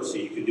with her so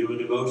you can do a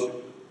devotion.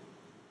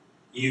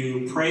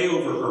 You pray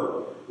over her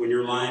when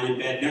you're lying in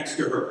bed next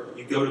to her.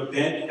 You go to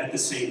bed at the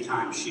same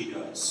time she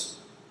does,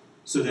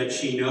 so that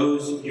she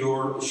knows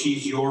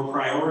she's your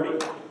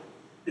priority.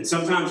 And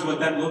sometimes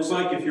what that looks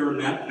like, if you're a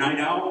night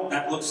owl,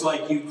 that looks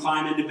like you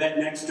climb into bed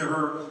next to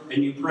her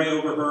and you pray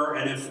over her,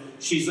 and if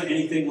she's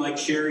anything like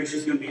Sherry,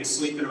 she's going to be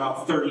asleep in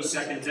about 30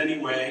 seconds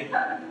anyway.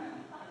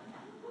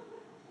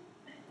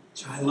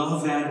 Which I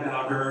love that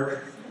about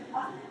her.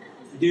 I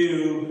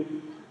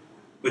do.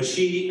 But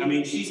she's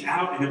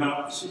out in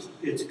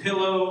it's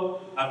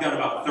pillow. I've got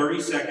about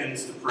 30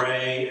 seconds to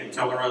pray and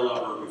tell her I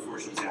love her before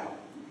she's out.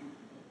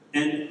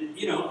 And,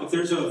 you know, if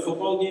there's a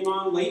football game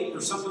on late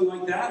or something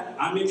like that,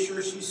 I make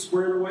sure she's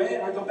squared away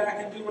and I go back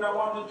and do what I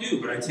want to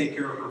do, but I take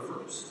care of her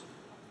first.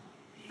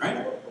 Right?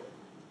 Okay.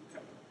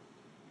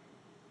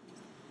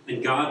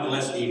 And God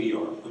bless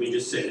DVR. Let me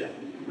just say that.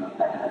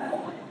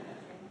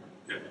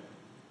 Okay.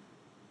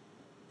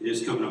 It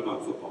is coming up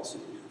on football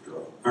season after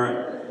all. All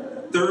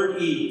right.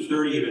 Third Eve,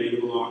 I need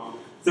to move along.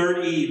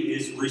 Third Eve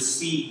is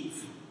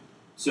receive.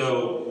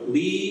 So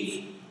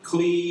leave,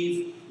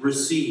 cleave,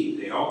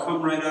 receive. They all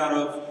come right out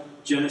of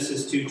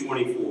Genesis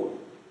 2:24.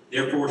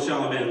 Therefore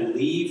shall a man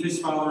leave his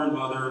father and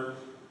mother,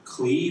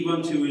 cleave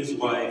unto his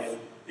wife,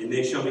 and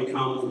they shall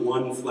become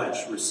one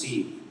flesh.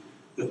 Receive.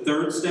 The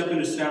third step in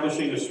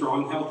establishing a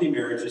strong, healthy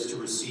marriage is to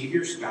receive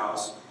your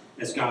spouse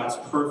as God's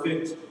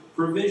perfect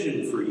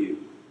provision for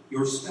you.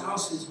 Your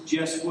spouse is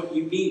just what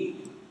you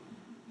need.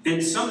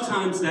 And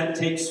sometimes that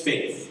takes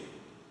faith.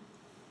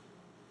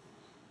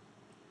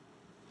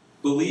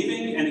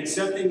 Believing and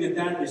accepting that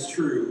that is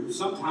true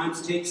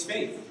sometimes takes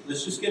faith.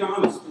 Let's just get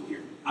honest in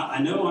here.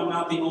 I know I'm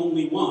not the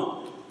only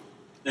one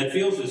that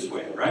feels this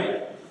way,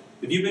 right?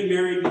 If you've been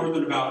married more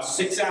than about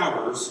 6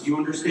 hours, you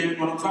understand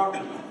what I'm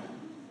talking about.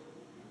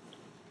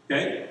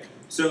 Okay?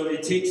 So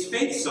it takes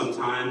faith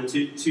sometimes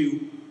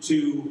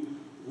to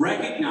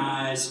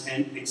recognize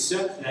and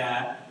accept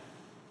that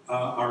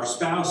our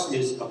spouse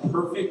is a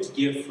perfect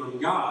gift from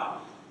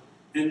God.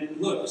 And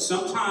look,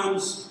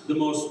 sometimes the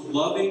most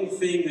loving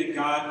thing that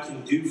God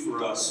can do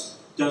for us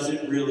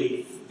doesn't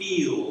really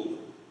feel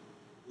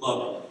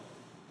loving.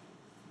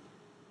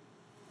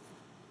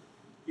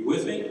 You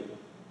with me?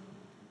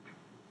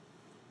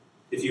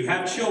 If you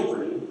have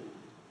children,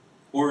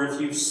 or if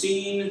you've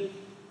seen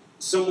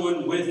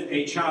someone with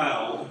a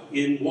child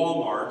in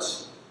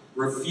Walmart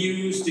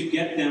refuse to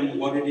get them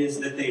what it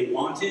is that they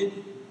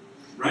wanted,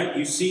 right?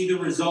 You see the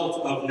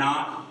result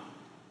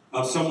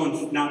of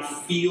someone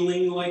not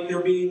feeling like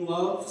they're being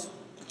loved,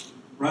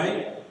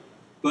 right?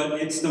 But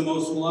it's the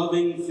most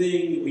loving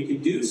thing that we can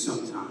do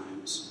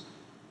sometimes.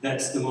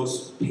 That's the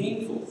most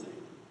painful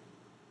thing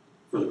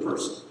for the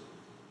person,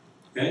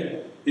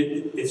 okay?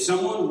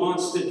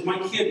 If my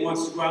kid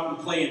wants to go out and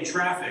play in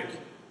traffic,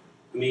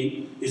 I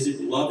mean, is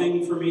it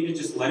loving for me to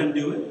just let him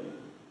do it?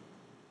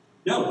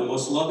 No, the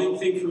most loving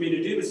thing for me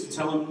to do is to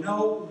tell him,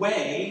 no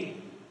way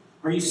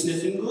are you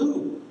sniffing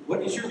glue.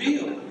 What is your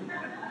deal?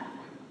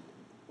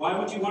 Why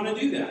would you want to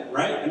do that,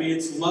 right? I mean,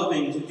 it's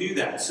loving to do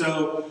that.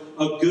 So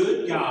a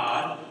good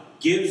God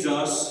gives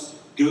us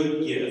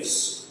good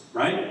gifts,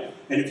 right?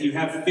 And if you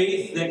have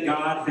faith that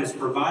God has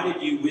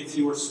provided you with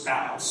your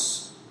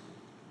spouse,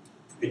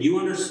 and you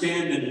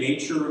understand the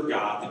nature of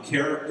God, the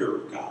character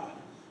of God,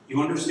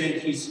 you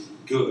understand He's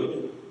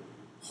good,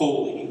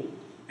 holy,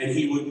 and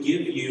He would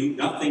give you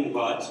nothing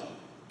but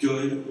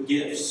good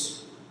gifts.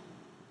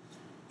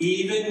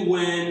 Even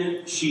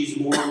when she's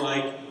more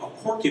like a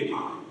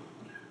porcupine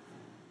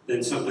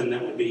than something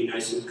that would be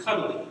nice and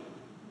cuddly,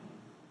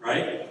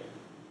 right?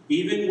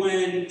 Even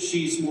when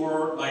she's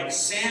more like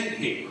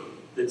sandpaper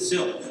than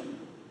silk.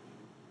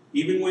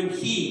 Even when I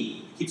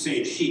keep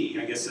saying she,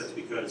 I guess that's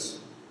because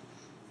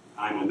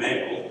I'm a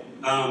male,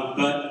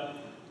 but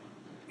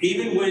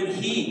even when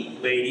he,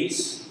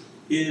 ladies,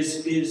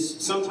 is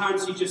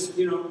sometimes he just,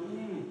 I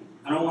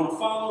don't want to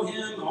follow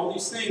him, all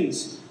these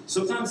things.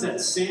 Sometimes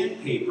that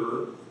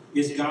sandpaper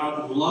is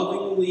God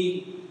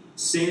lovingly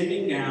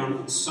sanding down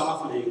and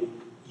softening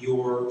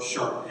your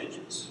sharp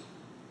edges.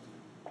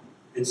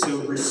 And so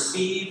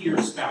receive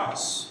your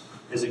spouse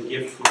as a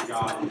gift from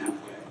God in that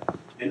way.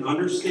 And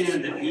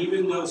understand that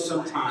even though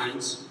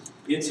sometimes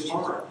it's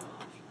hard,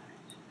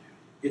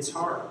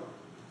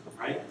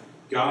 right?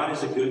 God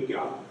is a good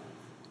God.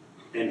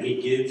 And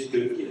He gives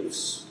good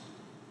gifts.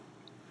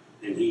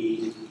 And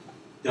He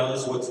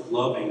does what's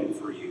loving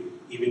for you,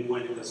 even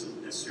when it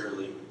doesn't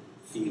necessarily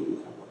feel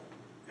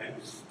that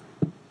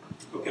way.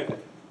 Okay?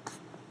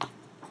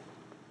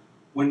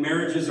 When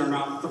marriages are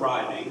not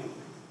thriving,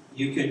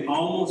 you can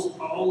almost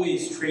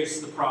always trace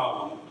the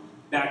problem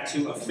back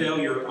to a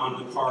failure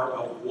on the part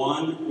of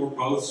one or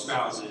both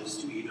spouses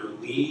to either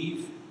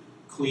leave,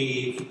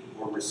 cleave,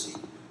 or receive.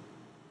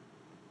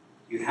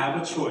 You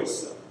have a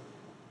choice, though.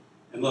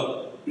 And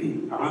look, I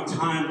don't have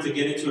time to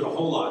get into it a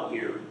whole lot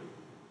here,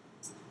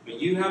 but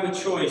you have a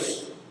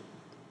choice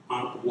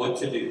on what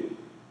to do.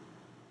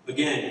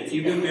 Again, if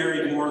you've been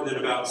married more than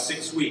about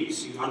 6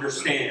 weeks, you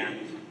understand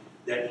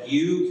that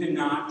you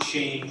cannot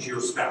change your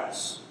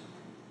spouse.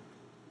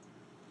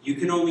 You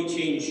can only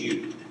change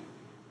you.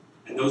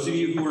 And those of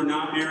you who are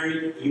not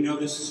married, you know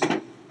this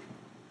too.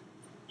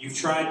 You've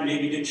tried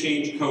maybe to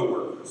change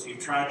coworkers. You've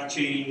tried to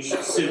change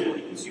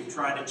siblings. You've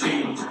tried to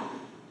change,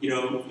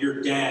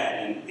 your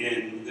dad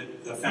and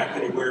the fact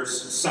that he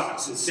wears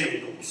socks and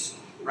sandals,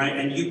 right?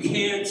 And you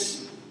can't,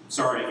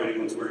 sorry if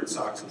anyone's wearing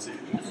socks and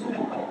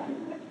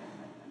sandals.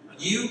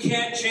 You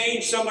can't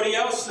change somebody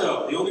else,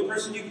 though. The only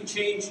person you can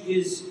change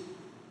is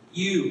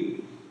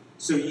you.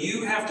 So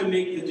you have to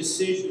make the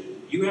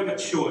decision. You have a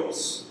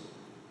choice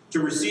to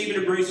receive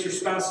and embrace your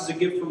spouse as a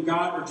gift from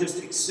God, or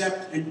just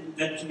accept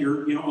that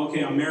you're,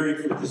 okay, I'm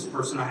married with this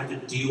person, I have to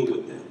deal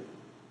with them.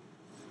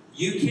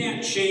 You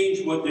can't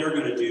change what they're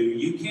going to do.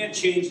 You can't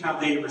change how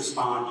they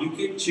respond. You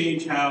can't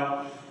change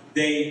how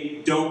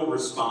they don't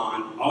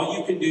respond. All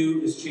you can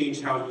do is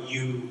change how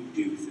you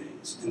do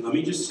things. And let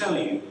me just tell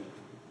you,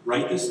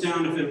 write this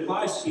down if it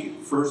applies to you.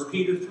 1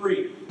 Peter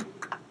 3.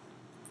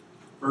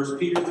 1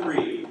 Peter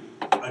 3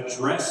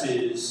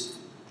 addresses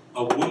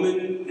a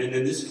woman, and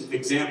in this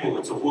example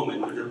it's a woman,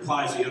 but it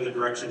applies the other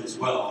direction as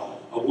well.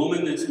 A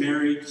woman that's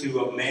married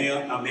to a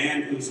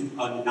man who's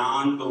a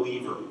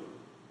non-believer.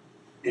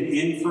 And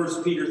in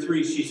 1 Peter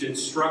 3, she's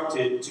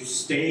instructed to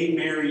stay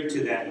married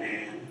to that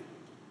man,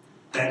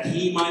 that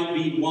he might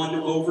be won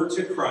over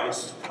to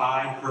Christ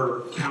by her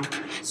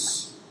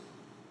countenance.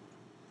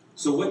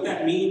 So what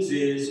that means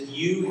is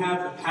you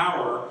have the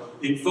power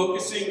in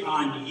focusing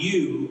on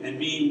you and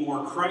being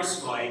more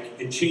Christ-like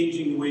and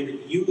changing the way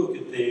that you look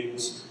at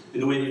things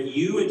and the way that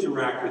you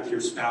interact with your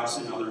spouse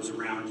and others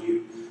around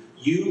you.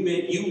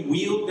 You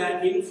wield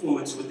that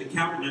influence with the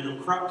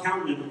countenance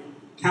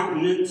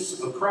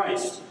of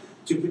Christ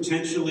to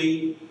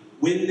potentially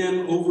win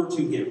them over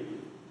to Him.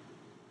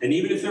 And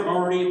even if they're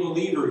already a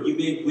believer, you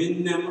may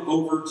win them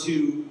over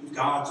to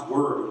God's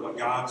Word and what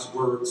God's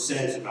Word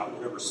says about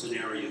whatever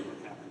scenario it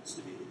happens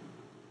to be.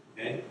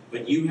 Okay?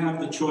 But you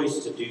have the choice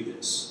to do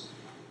this.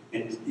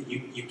 And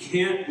you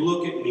can't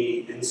look at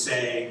me and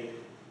say,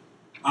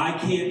 I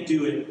can't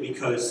do it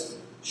because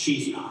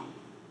she's not.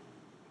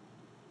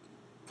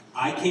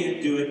 I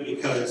can't do it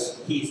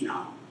because he's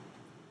not.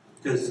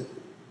 Because,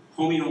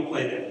 homie, don't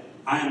play that.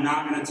 I am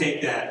not going to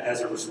take that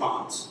as a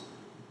response.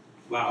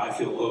 Wow, I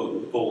feel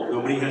old.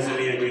 Nobody has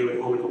any idea what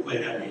homie don't play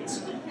that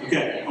means.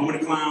 Okay, homie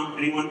to clown.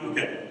 Anyone?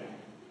 Okay.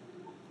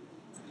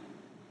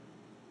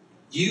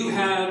 You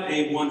have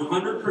a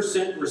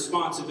 100%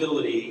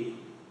 responsibility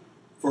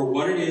for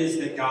what it is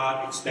that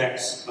God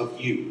expects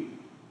of you,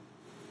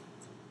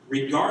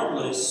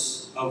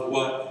 regardless of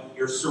what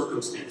your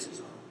circumstances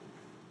are.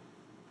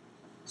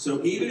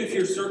 So even if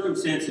your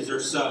circumstances are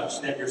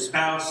such that your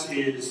spouse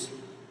is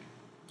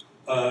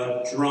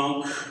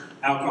drunk,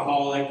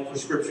 alcoholic,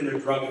 prescription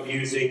and drug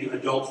abusing,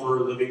 adulterer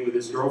living with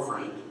his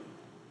girlfriend,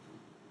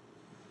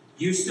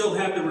 you still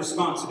have the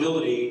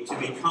responsibility to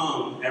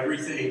become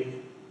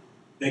everything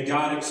that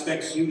God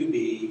expects you to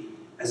be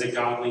as a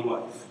godly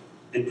wife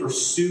and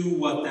pursue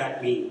what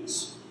that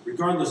means,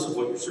 regardless of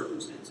what your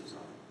circumstances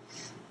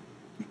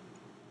are.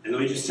 And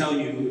let me just tell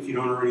you, if you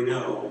don't already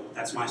know,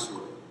 that's my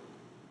story.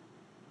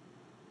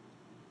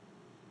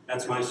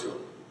 That's my story.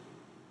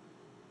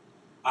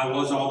 I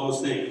was all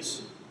those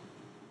things.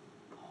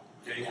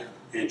 Okay?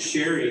 And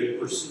Sherry,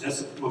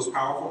 that's the most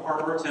powerful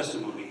part of our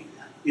testimony.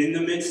 In the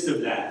midst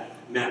of that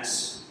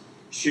mess,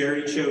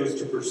 Sherry chose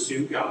to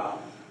pursue God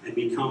and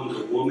become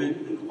the woman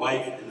and the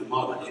wife and the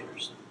mother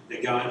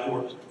that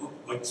God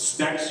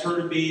expects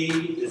her to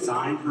be,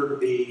 designed her to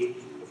be,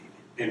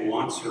 and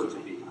wants her to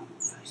be,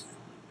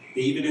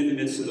 even in the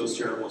midst of those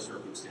terrible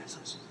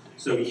circumstances.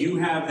 So you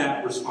have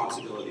that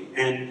responsibility.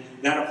 And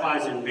that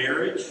applies in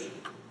marriage,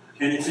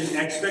 and it's an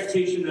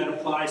expectation that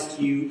applies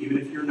to you even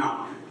if you're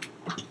not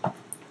married.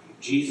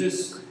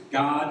 Jesus,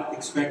 God,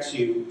 expects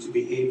you to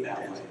behave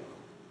that way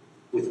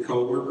with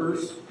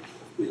coworkers,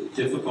 with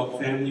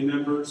difficult family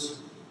members,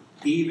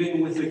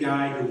 even with the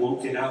guy who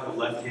won't get out the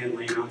left-hand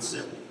lane on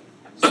 70.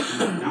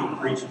 Now I'm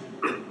preaching.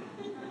 And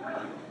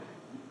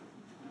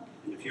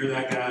if you're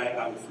that guy,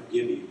 I will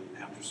forgive you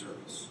after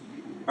service.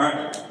 All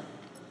right.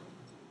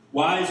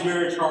 Why is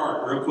marriage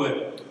hard? Real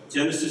quick.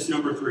 Genesis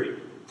chapter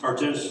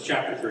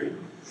 3.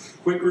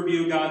 Quick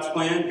review of God's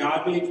plan.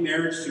 God made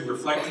marriage to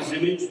reflect his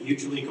image,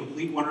 mutually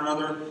complete one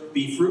another,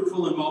 be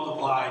fruitful and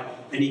multiply,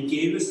 and he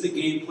gave us the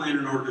game plan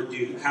in order to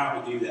do how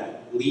to do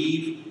that.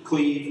 Leave,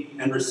 cleave,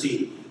 and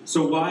receive.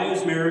 So why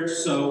is marriage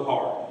so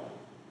hard?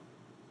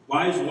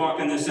 Why is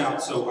walking this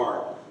out so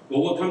hard?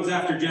 Well, what comes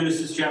after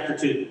Genesis chapter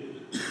 2?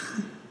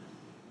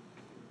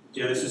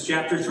 Genesis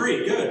chapter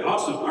 3. Good.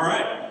 Awesome. All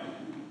right.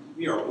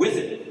 We are with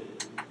it.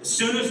 As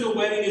soon as the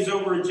wedding is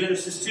over in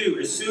Genesis 2,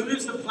 as soon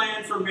as the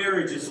plan for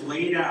marriage is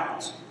laid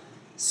out,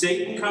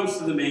 Satan comes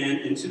to the man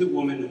and to the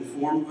woman in the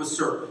form of a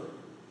serpent,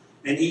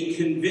 and he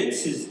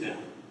convinces them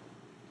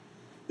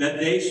that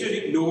they should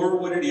ignore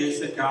what it is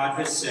that God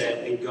has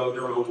said and go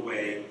their own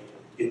way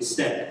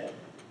instead.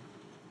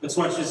 Let's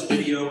watch this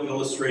video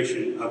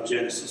illustration of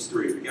Genesis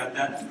 3. We got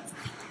that?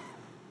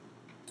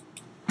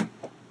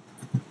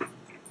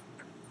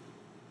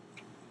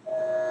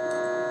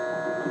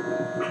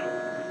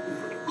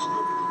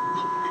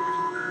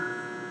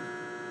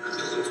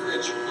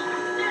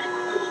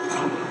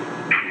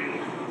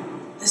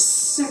 The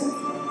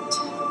serpent,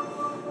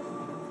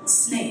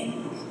 snake,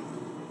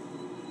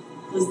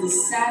 was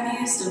the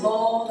savviest of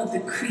all of the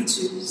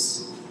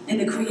creatures in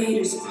the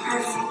Creator's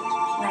perfect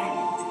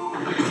planet.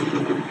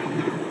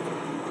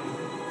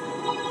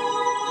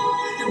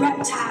 The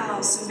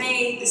reptile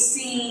surveyed the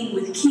scene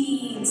with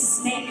keen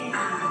snake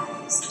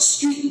eyes.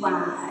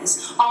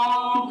 Streetwise,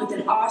 armed with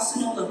an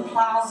arsenal of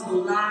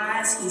plausible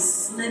lies, he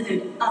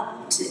slithered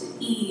up to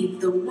Eve,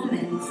 the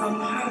woman,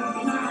 from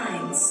her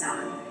blind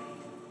side,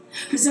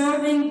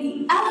 preserving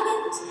the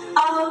element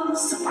of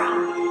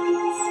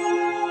surprise.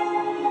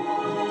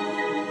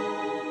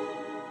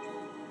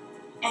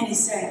 And he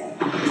said,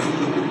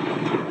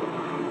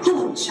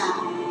 "Hello,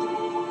 child.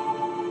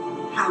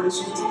 How was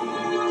your day?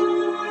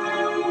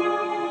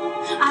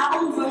 I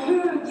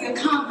overheard your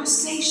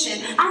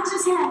conversation. I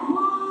just had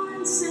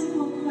one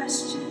simple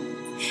question.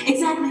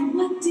 Exactly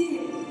what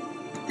did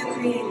the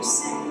Creator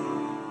say?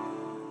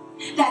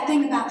 That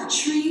thing about the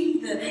tree,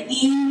 the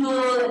evil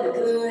and the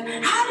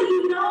good, how do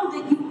you know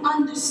that you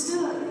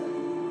understood?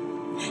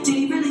 Did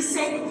he really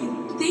say what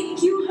you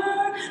think you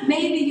heard?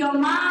 Maybe your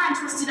mind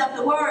twisted up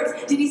the words.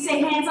 Did he say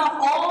hands off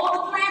all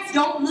the plants?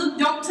 Don't look,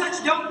 don't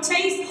touch, don't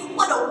taste?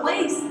 What a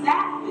waste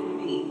that would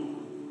be."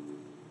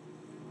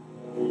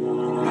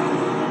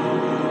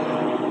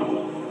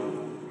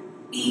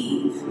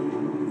 Eve,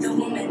 the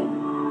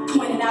woman,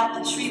 pointed out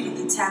the tree with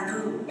the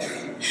taboo,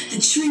 the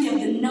tree of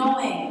the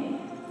knowing,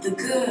 the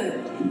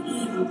good and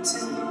evil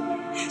too.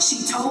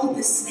 She told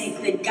the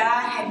snake that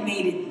God had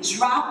made it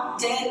drop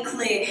dead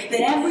clear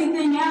that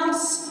everything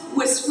else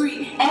was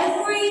free,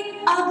 every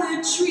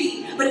other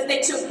tree. But if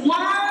they took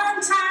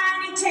one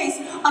tiny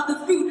taste of the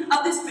fruit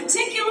of this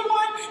particular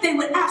one, they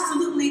would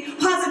absolutely,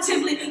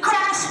 positively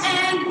crash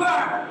and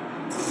burn.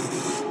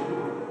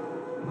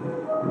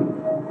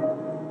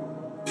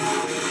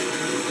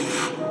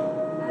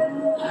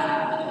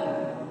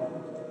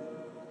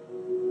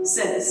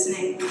 Said the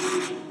snake,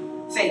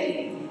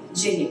 faking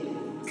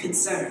genuine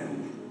concern.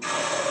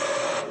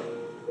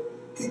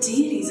 The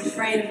deity's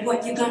afraid of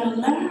what you're gonna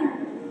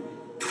learn.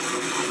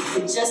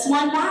 With just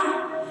one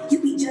lie,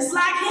 you'll be just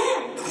like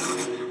him.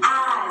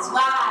 Eyes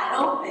wide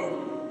open,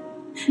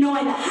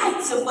 knowing the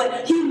heights of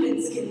what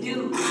humans can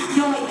do,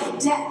 knowing the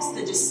depths,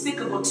 the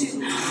despicable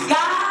too.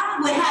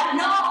 God would have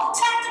no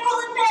tactical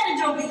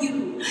advantage over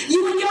you.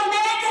 You and your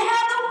man can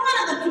have the run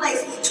of the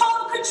place,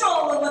 total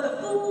control over the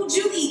food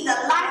you eat, the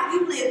life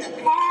you live, the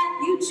path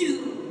you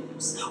choose.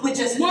 With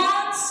just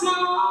one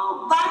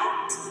small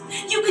bite,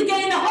 you could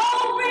gain the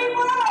whole free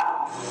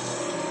world.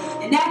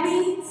 And that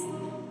means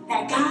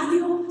that God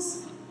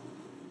yours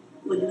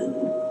would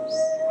lose.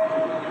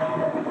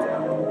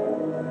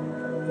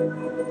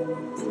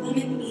 The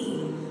woman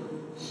Eve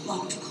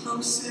walked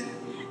closer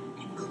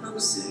and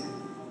closer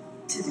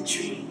to the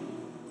tree.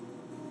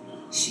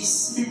 She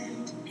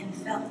sniffed and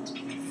felt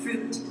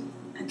fruit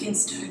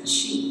against her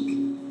cheek.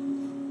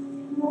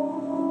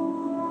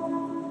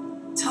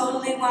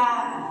 Totally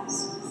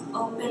wise, with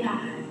open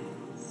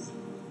eyes,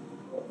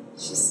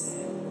 she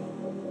said,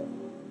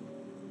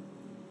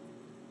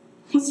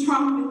 "What's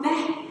wrong with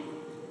that?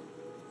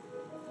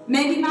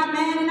 Maybe my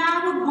man and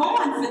I were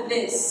born for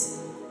this.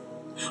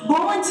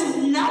 Born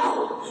to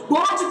know,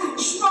 born to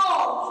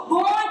control,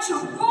 born to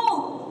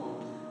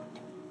rule."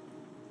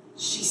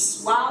 She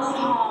swallowed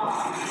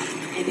hard,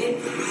 and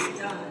it was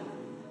done.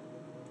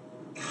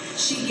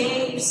 She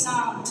gave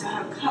some to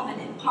her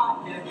covenant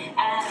partner,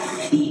 Adam.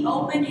 He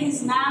opened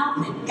his mouth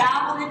and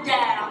gobbled it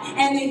down,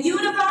 and the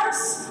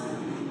universe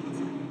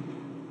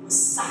was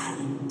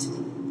silent.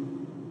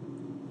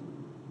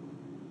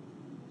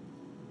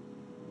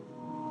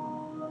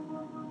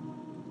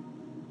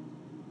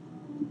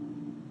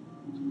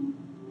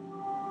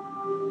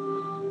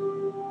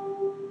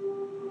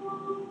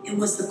 It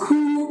was the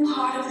cool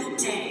part of the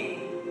day,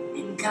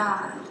 and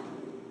God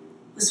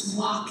was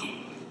walking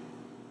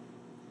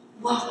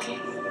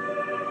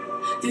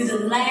through the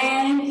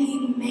land he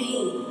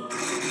made,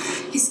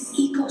 his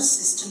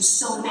ecosystem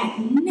so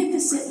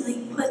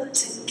magnificently put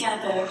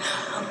together,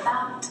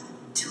 about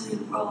to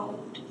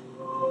erode,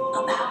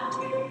 about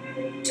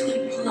to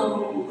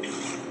implode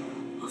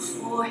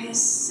before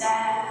his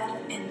sad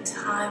and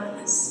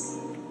timeless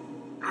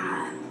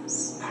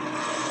eyes.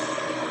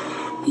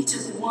 He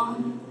took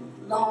one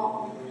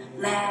long,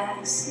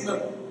 last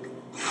look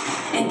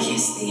and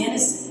kissed the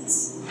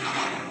innocents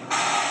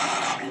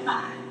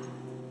goodbye.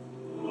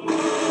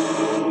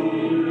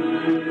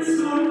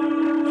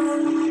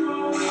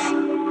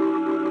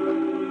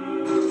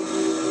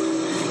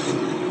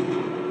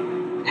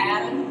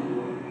 Adam,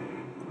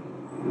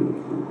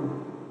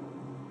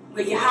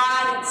 where you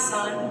hiding,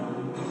 son?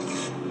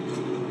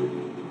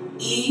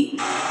 Eve,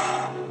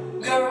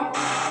 girl,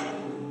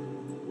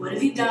 what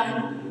have you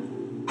done?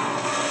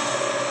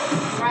 The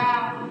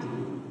ground,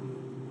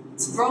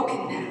 it's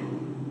broken now.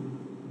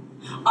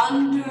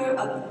 Under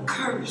a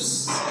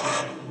curse,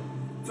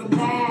 from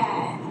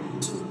bad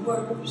to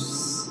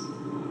worse.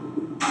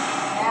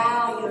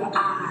 Now your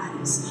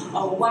eyes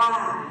are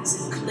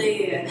wise and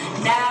clear.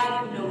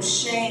 Now you know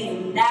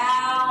shame.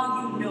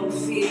 Now you know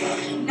fear.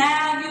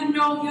 Now you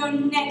know you're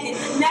naked.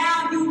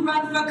 Now you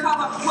run for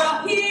cover.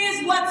 Well,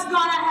 here's what's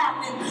gonna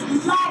happen.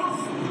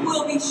 Life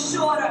will be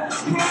shorter.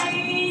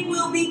 Pain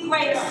will be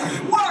greater.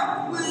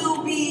 Work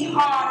will be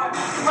harder.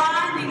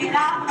 Grinding it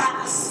out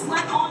by the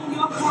sweat on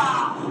your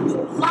brow, the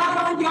blood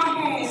on your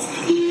hands.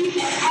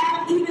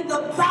 Even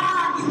the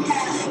bond you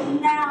have will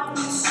now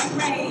be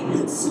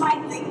strained,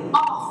 slightly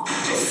off,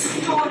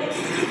 distorted,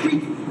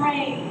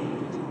 reframed.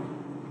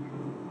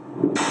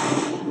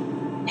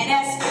 And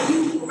as for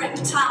you,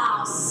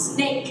 reptile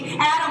snake,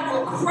 Adam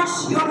will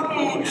crush your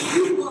head.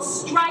 You will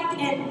strike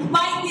and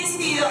bite his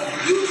heel.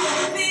 You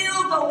will feel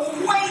the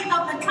weight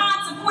of the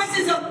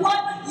consequences of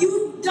what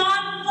you've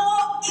done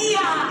for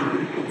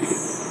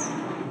eons.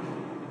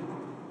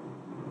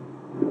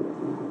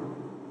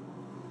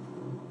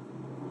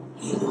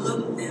 He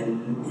looked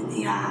them in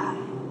the eye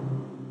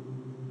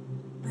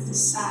with a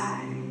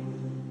sigh.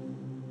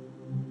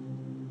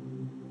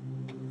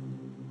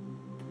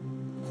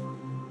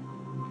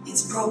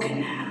 It's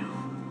broken now,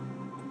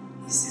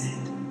 he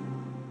said.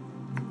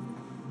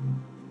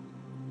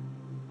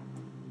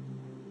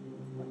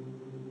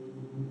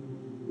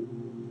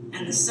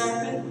 And the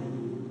serpent,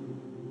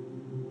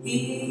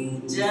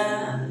 he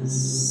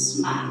just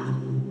smiled.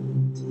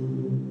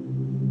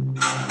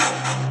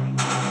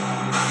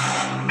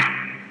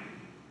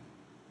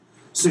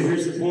 So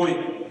here's the point.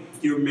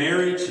 Your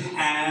marriage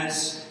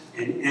has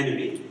an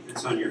enemy.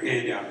 That's on your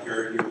handout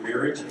here. Your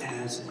marriage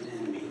has an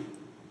enemy.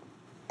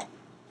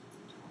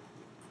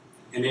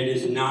 And it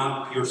is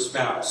not your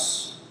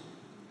spouse.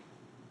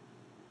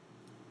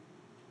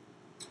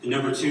 And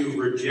number two,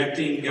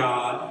 rejecting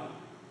God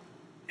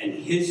and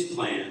his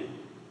plan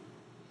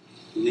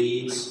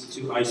leads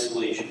to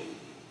isolation.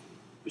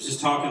 I was just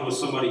talking with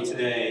somebody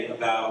today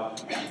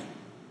about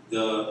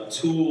the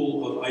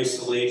tool of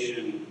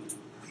isolation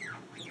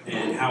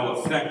and how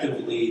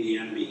effectively the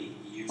enemy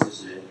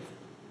uses it.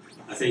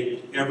 I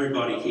think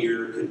everybody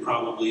here can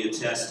probably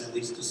attest, at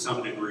least to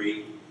some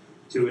degree,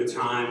 to a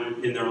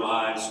time in their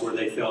lives where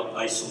they felt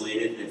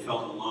isolated, they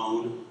felt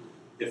alone,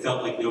 they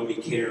felt like nobody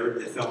cared,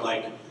 they felt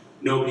like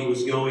nobody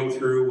was going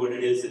through what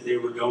it is that they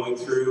were going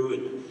through,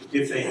 and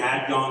if they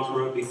had gone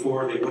through it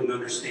before, they wouldn't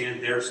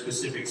understand their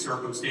specific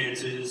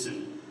circumstances,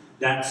 and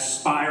that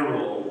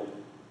spiral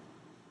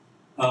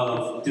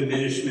of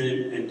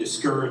diminishment and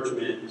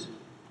discouragement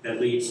that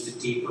leads to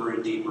deeper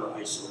and deeper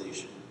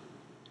isolation.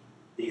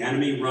 The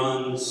enemy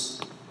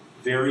runs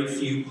very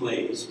few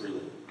plays,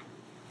 really,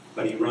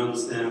 but he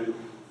runs them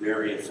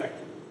very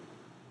effectively.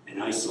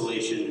 And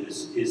isolation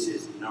is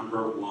his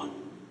number one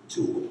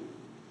tool.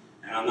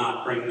 And I'm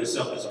not bringing this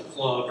up as a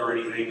plug or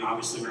anything.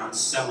 Obviously, we're not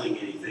selling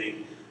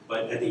anything.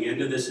 But at the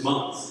end of this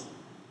month,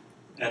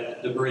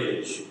 at the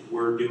Bridge,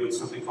 we're doing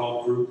something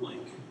called Group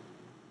Link.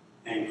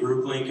 And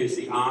Group Link is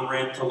the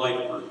on-ramp to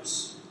life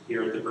groups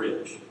here at the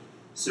Bridge.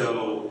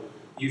 So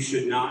you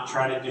should not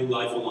try to do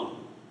life alone.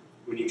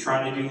 When you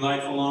try to do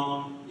life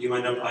alone, you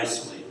end up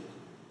isolated.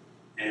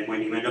 And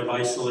when you end up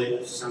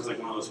isolated, it sounds like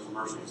one of those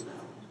commercials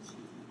now,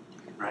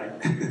 right?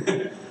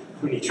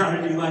 When you try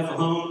to do life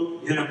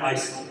alone, you end up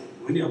isolated.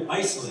 When you're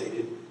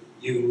isolated,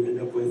 you end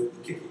up with,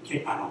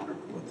 I don't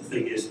remember what the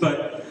thing is,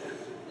 but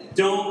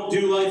don't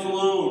do life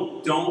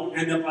alone. Don't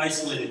end up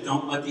isolated.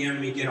 Don't let the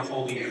enemy get a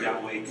hold of you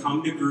that way.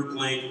 Come to Group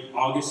Link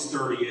August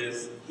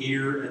 30th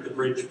here at the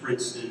Bridge,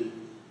 Princeton.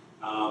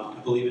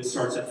 I believe it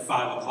starts at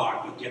 5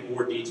 o'clock, but get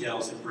more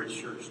details at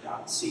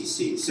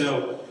bridgechurch.cc.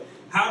 So,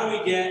 how do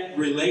we get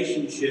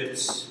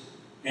relationships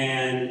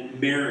and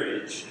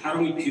marriage? How do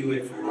we do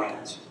it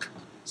right?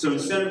 So,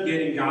 instead of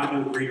getting God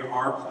to agree to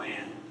our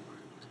plan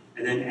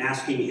and then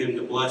asking Him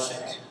to bless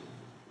it,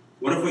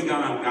 what if we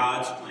got on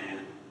God's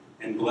plan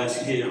and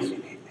blessed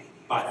Him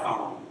by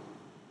following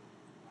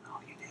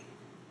Him?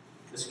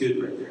 That's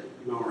good right there.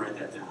 You want to write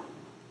that down.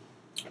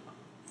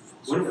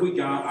 What if we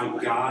got on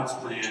God's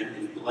plan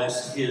and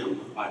blessed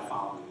Him by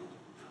following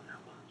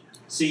it?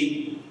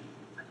 See,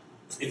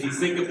 if you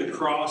think of the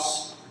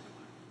cross,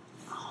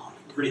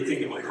 Everybody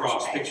think of a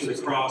cross. Picture the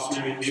cross.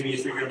 Maybe you're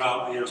thinking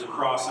about the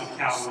cross on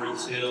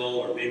Calvary's Hill,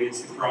 or maybe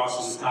it's the cross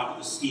on the top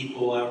of the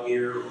steeple out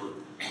here, or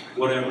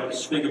whatever.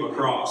 Just think of a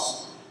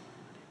cross.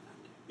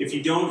 If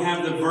you don't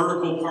have the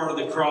vertical part of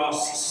the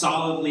cross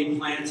solidly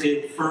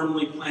planted,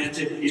 firmly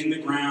planted in the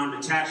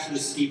ground, attached to the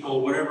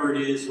steeple, whatever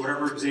it is,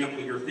 whatever example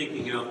you're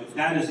thinking of, if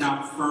that is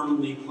not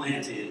firmly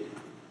planted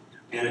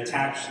and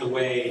attached the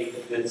way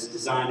that it's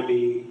designed to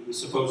be,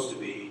 supposed to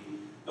be,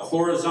 the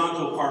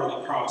horizontal part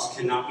of the cross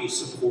cannot be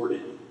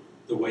supported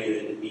the way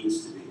that it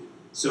needs to be.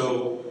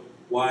 So,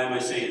 why am I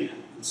saying that?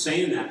 I'm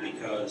saying that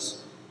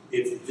because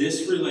if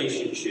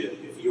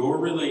your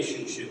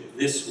relationship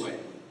this way,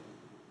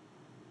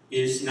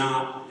 is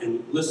not,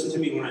 and listen to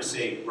me when I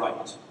say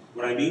right.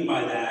 What I mean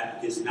by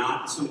that is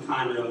not some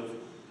kind of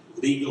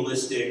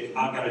legalistic,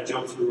 I've got to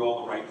jump through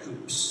all the right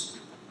hoops.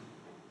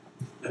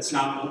 That's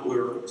not what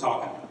we're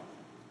talking about.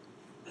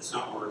 That's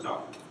not what we're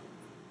talking about.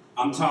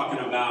 I'm talking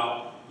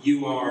about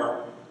you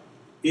are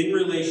in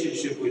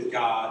relationship with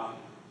God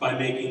by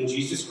making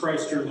Jesus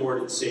Christ your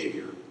Lord and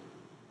Savior.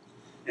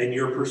 And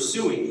you're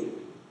pursuing Him.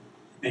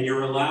 And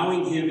you're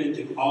allowing Him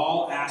into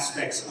all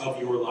aspects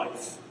of your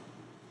life,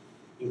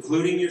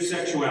 including your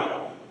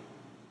sexuality,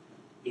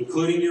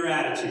 including your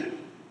attitude,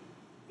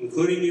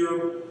 including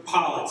your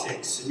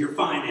politics and your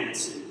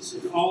finances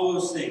and all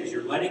those things.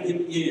 You're letting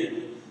Him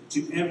in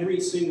to every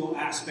single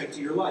aspect of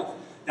your life.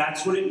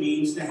 That's what it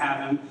means to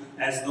have Him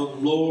as the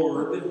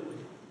Lord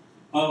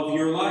of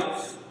your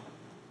life.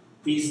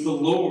 He's the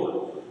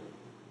Lord.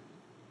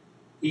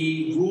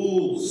 He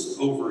rules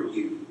over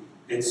you.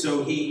 And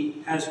so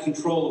He has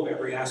control of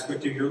every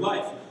aspect of your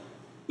life.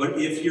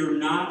 But if you're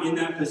not in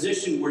that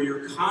position where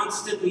you're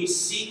constantly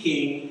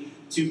seeking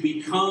to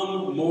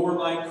become more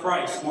like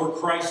Christ, more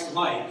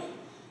Christ-like,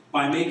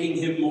 by making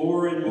Him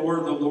more and more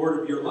the Lord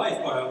of your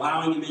life, by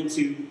allowing Him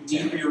into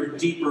deeper and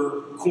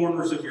deeper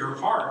corners of your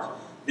heart,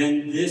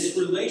 then this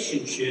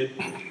relationship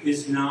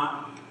is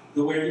not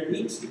the way it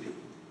needs to be.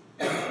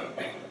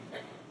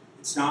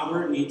 It's not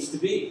where it needs to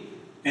be.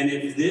 And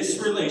if this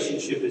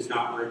relationship is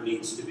not where it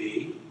needs to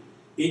be,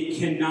 it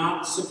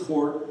cannot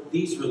support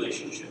these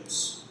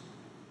relationships.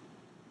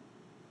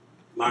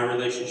 My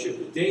relationship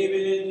with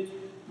David,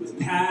 with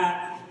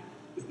Pat,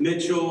 with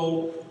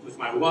Mitchell, with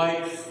my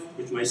wife,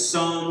 with my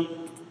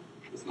son,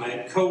 with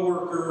my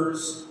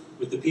coworkers,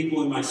 with the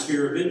people in my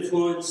sphere of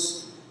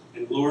influence,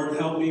 and Lord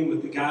help me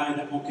with the guy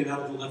that won't get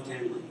out of the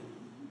left-hand lane.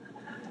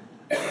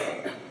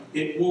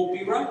 It won't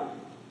be right.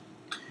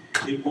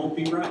 It won't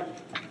be right.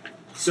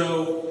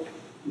 So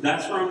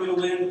that's where I'm going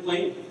to land the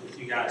plane with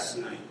you guys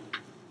tonight.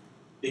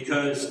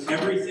 Because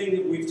everything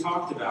that we've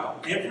talked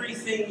about,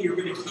 everything you're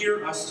going to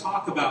hear us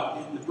talk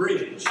about in the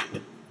bridge,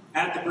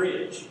 at the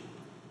bridge,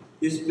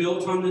 is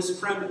built on this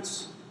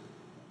premise.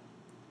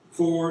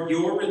 For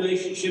your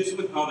relationships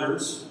with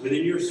others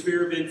within your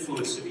sphere of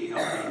influence to be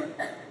healthy,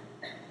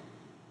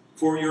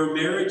 for your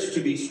marriage to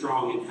be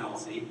strong and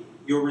healthy,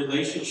 your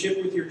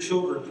relationship with your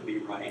children to be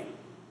right,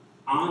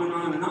 on and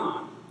on and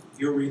on,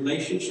 your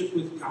relationship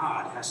with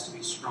God has to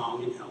be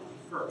strong and healthy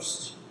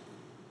first.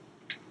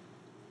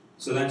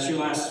 So that's your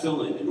last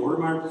fill-in. In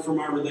order for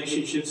my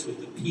relationships with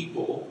the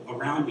people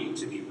around me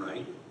to be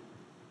right,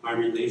 my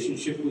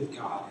relationship with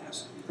God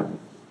has to be right.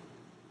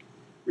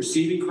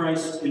 Receiving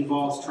Christ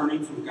involves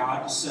turning from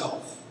God to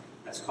self.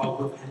 That's called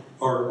repent,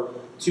 or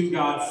to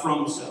God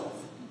from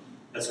self.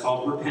 That's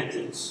called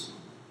repentance.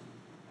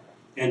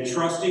 And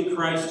trusting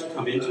Christ to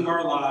come into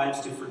our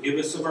lives, to forgive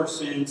us of our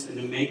sins, and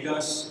to make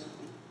us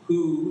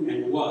who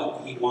and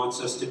what He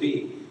wants us to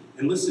be.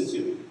 And listen to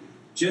me.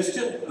 Just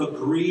to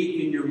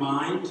agree in your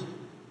mind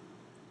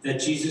that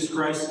Jesus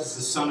Christ is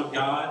the Son of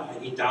God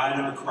and He died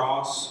on a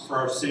cross for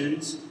our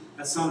sins,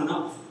 that's not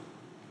enough.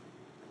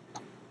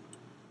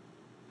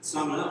 It's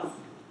not enough.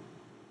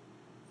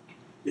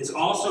 It's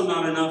also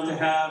not enough to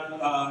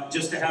have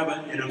just to have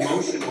an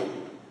emotional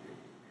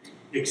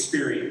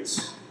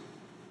experience.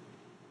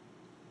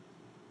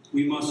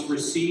 We must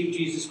receive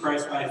Jesus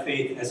Christ by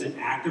faith as an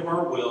act of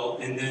our will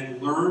and then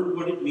learn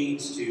what it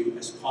means to,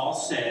 as Paul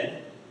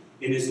said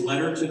in his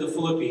letter to the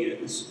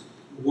Philippians,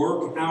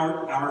 work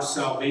out our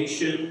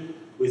salvation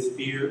with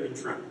fear and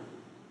trembling.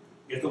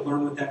 You have to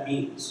learn what that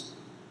means.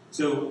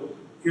 So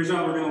here's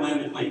how we're going to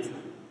land the plane tonight.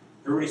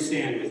 Everybody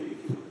stand with me,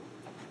 if you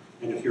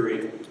will, and if you're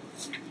able.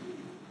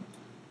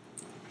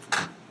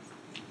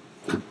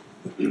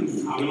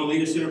 I'm going to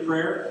lead us in a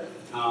prayer.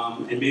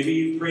 And maybe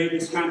you've prayed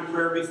this kind of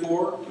prayer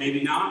before.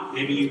 Maybe not.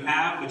 Maybe you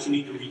have, but you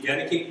need to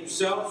rededicate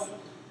yourself.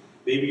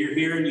 Maybe you're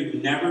here and you've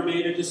never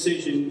made a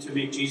decision to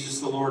make Jesus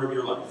the Lord of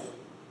your life.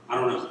 I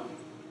don't know.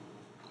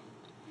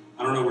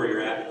 I don't know where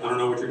you're at. I don't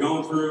know what you're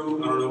going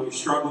through. I don't know what you're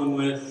struggling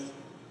with.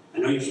 I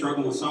know you're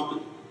struggling with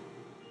something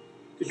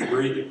because you're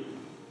breathing.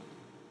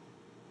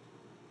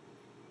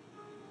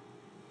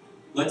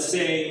 Let's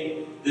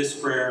say this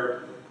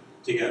prayer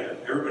together.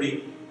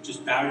 Everybody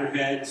just bow your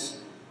heads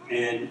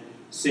and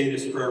say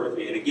this prayer with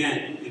me. And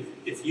again,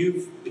 if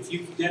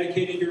you've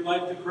dedicated your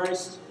life to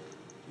Christ,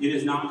 it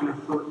is not going to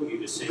hurt you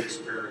to say this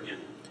prayer again.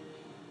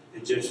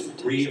 And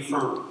just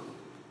reaffirm.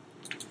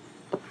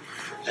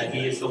 that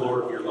He is the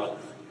Lord of your life.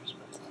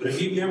 But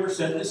if you've never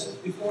said this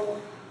before,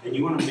 and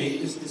you want to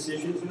make this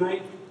decision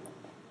tonight,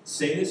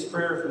 say this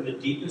prayer from the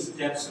deepest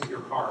depths of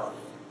your heart,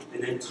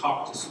 and then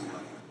talk to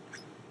somebody.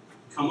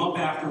 Come up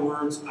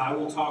afterwards. I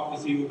will talk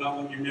with you about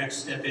what your next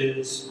step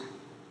is.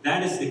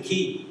 That is the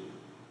key.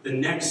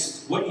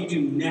 What you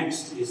do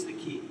next is the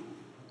key.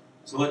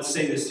 So let's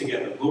say this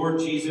together. Lord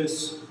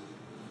Jesus,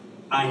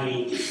 I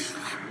need you.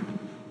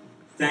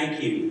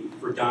 Thank you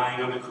for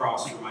dying on the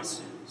cross for my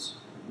sins.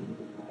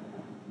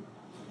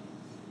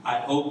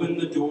 I open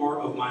the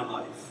door of my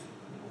life,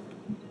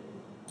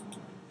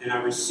 and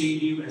I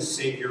receive you as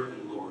Savior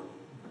and Lord.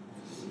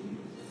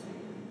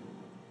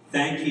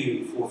 Thank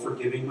you for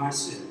forgiving my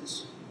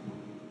sins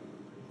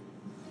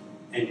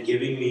and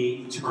giving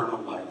me eternal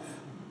life.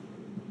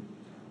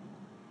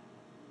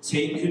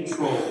 Take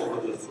control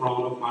of the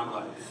throne of my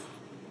life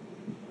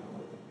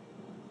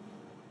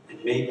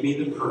and make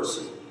me the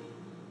person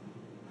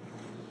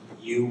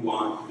you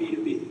want me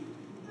to be.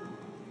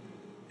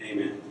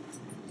 Amen.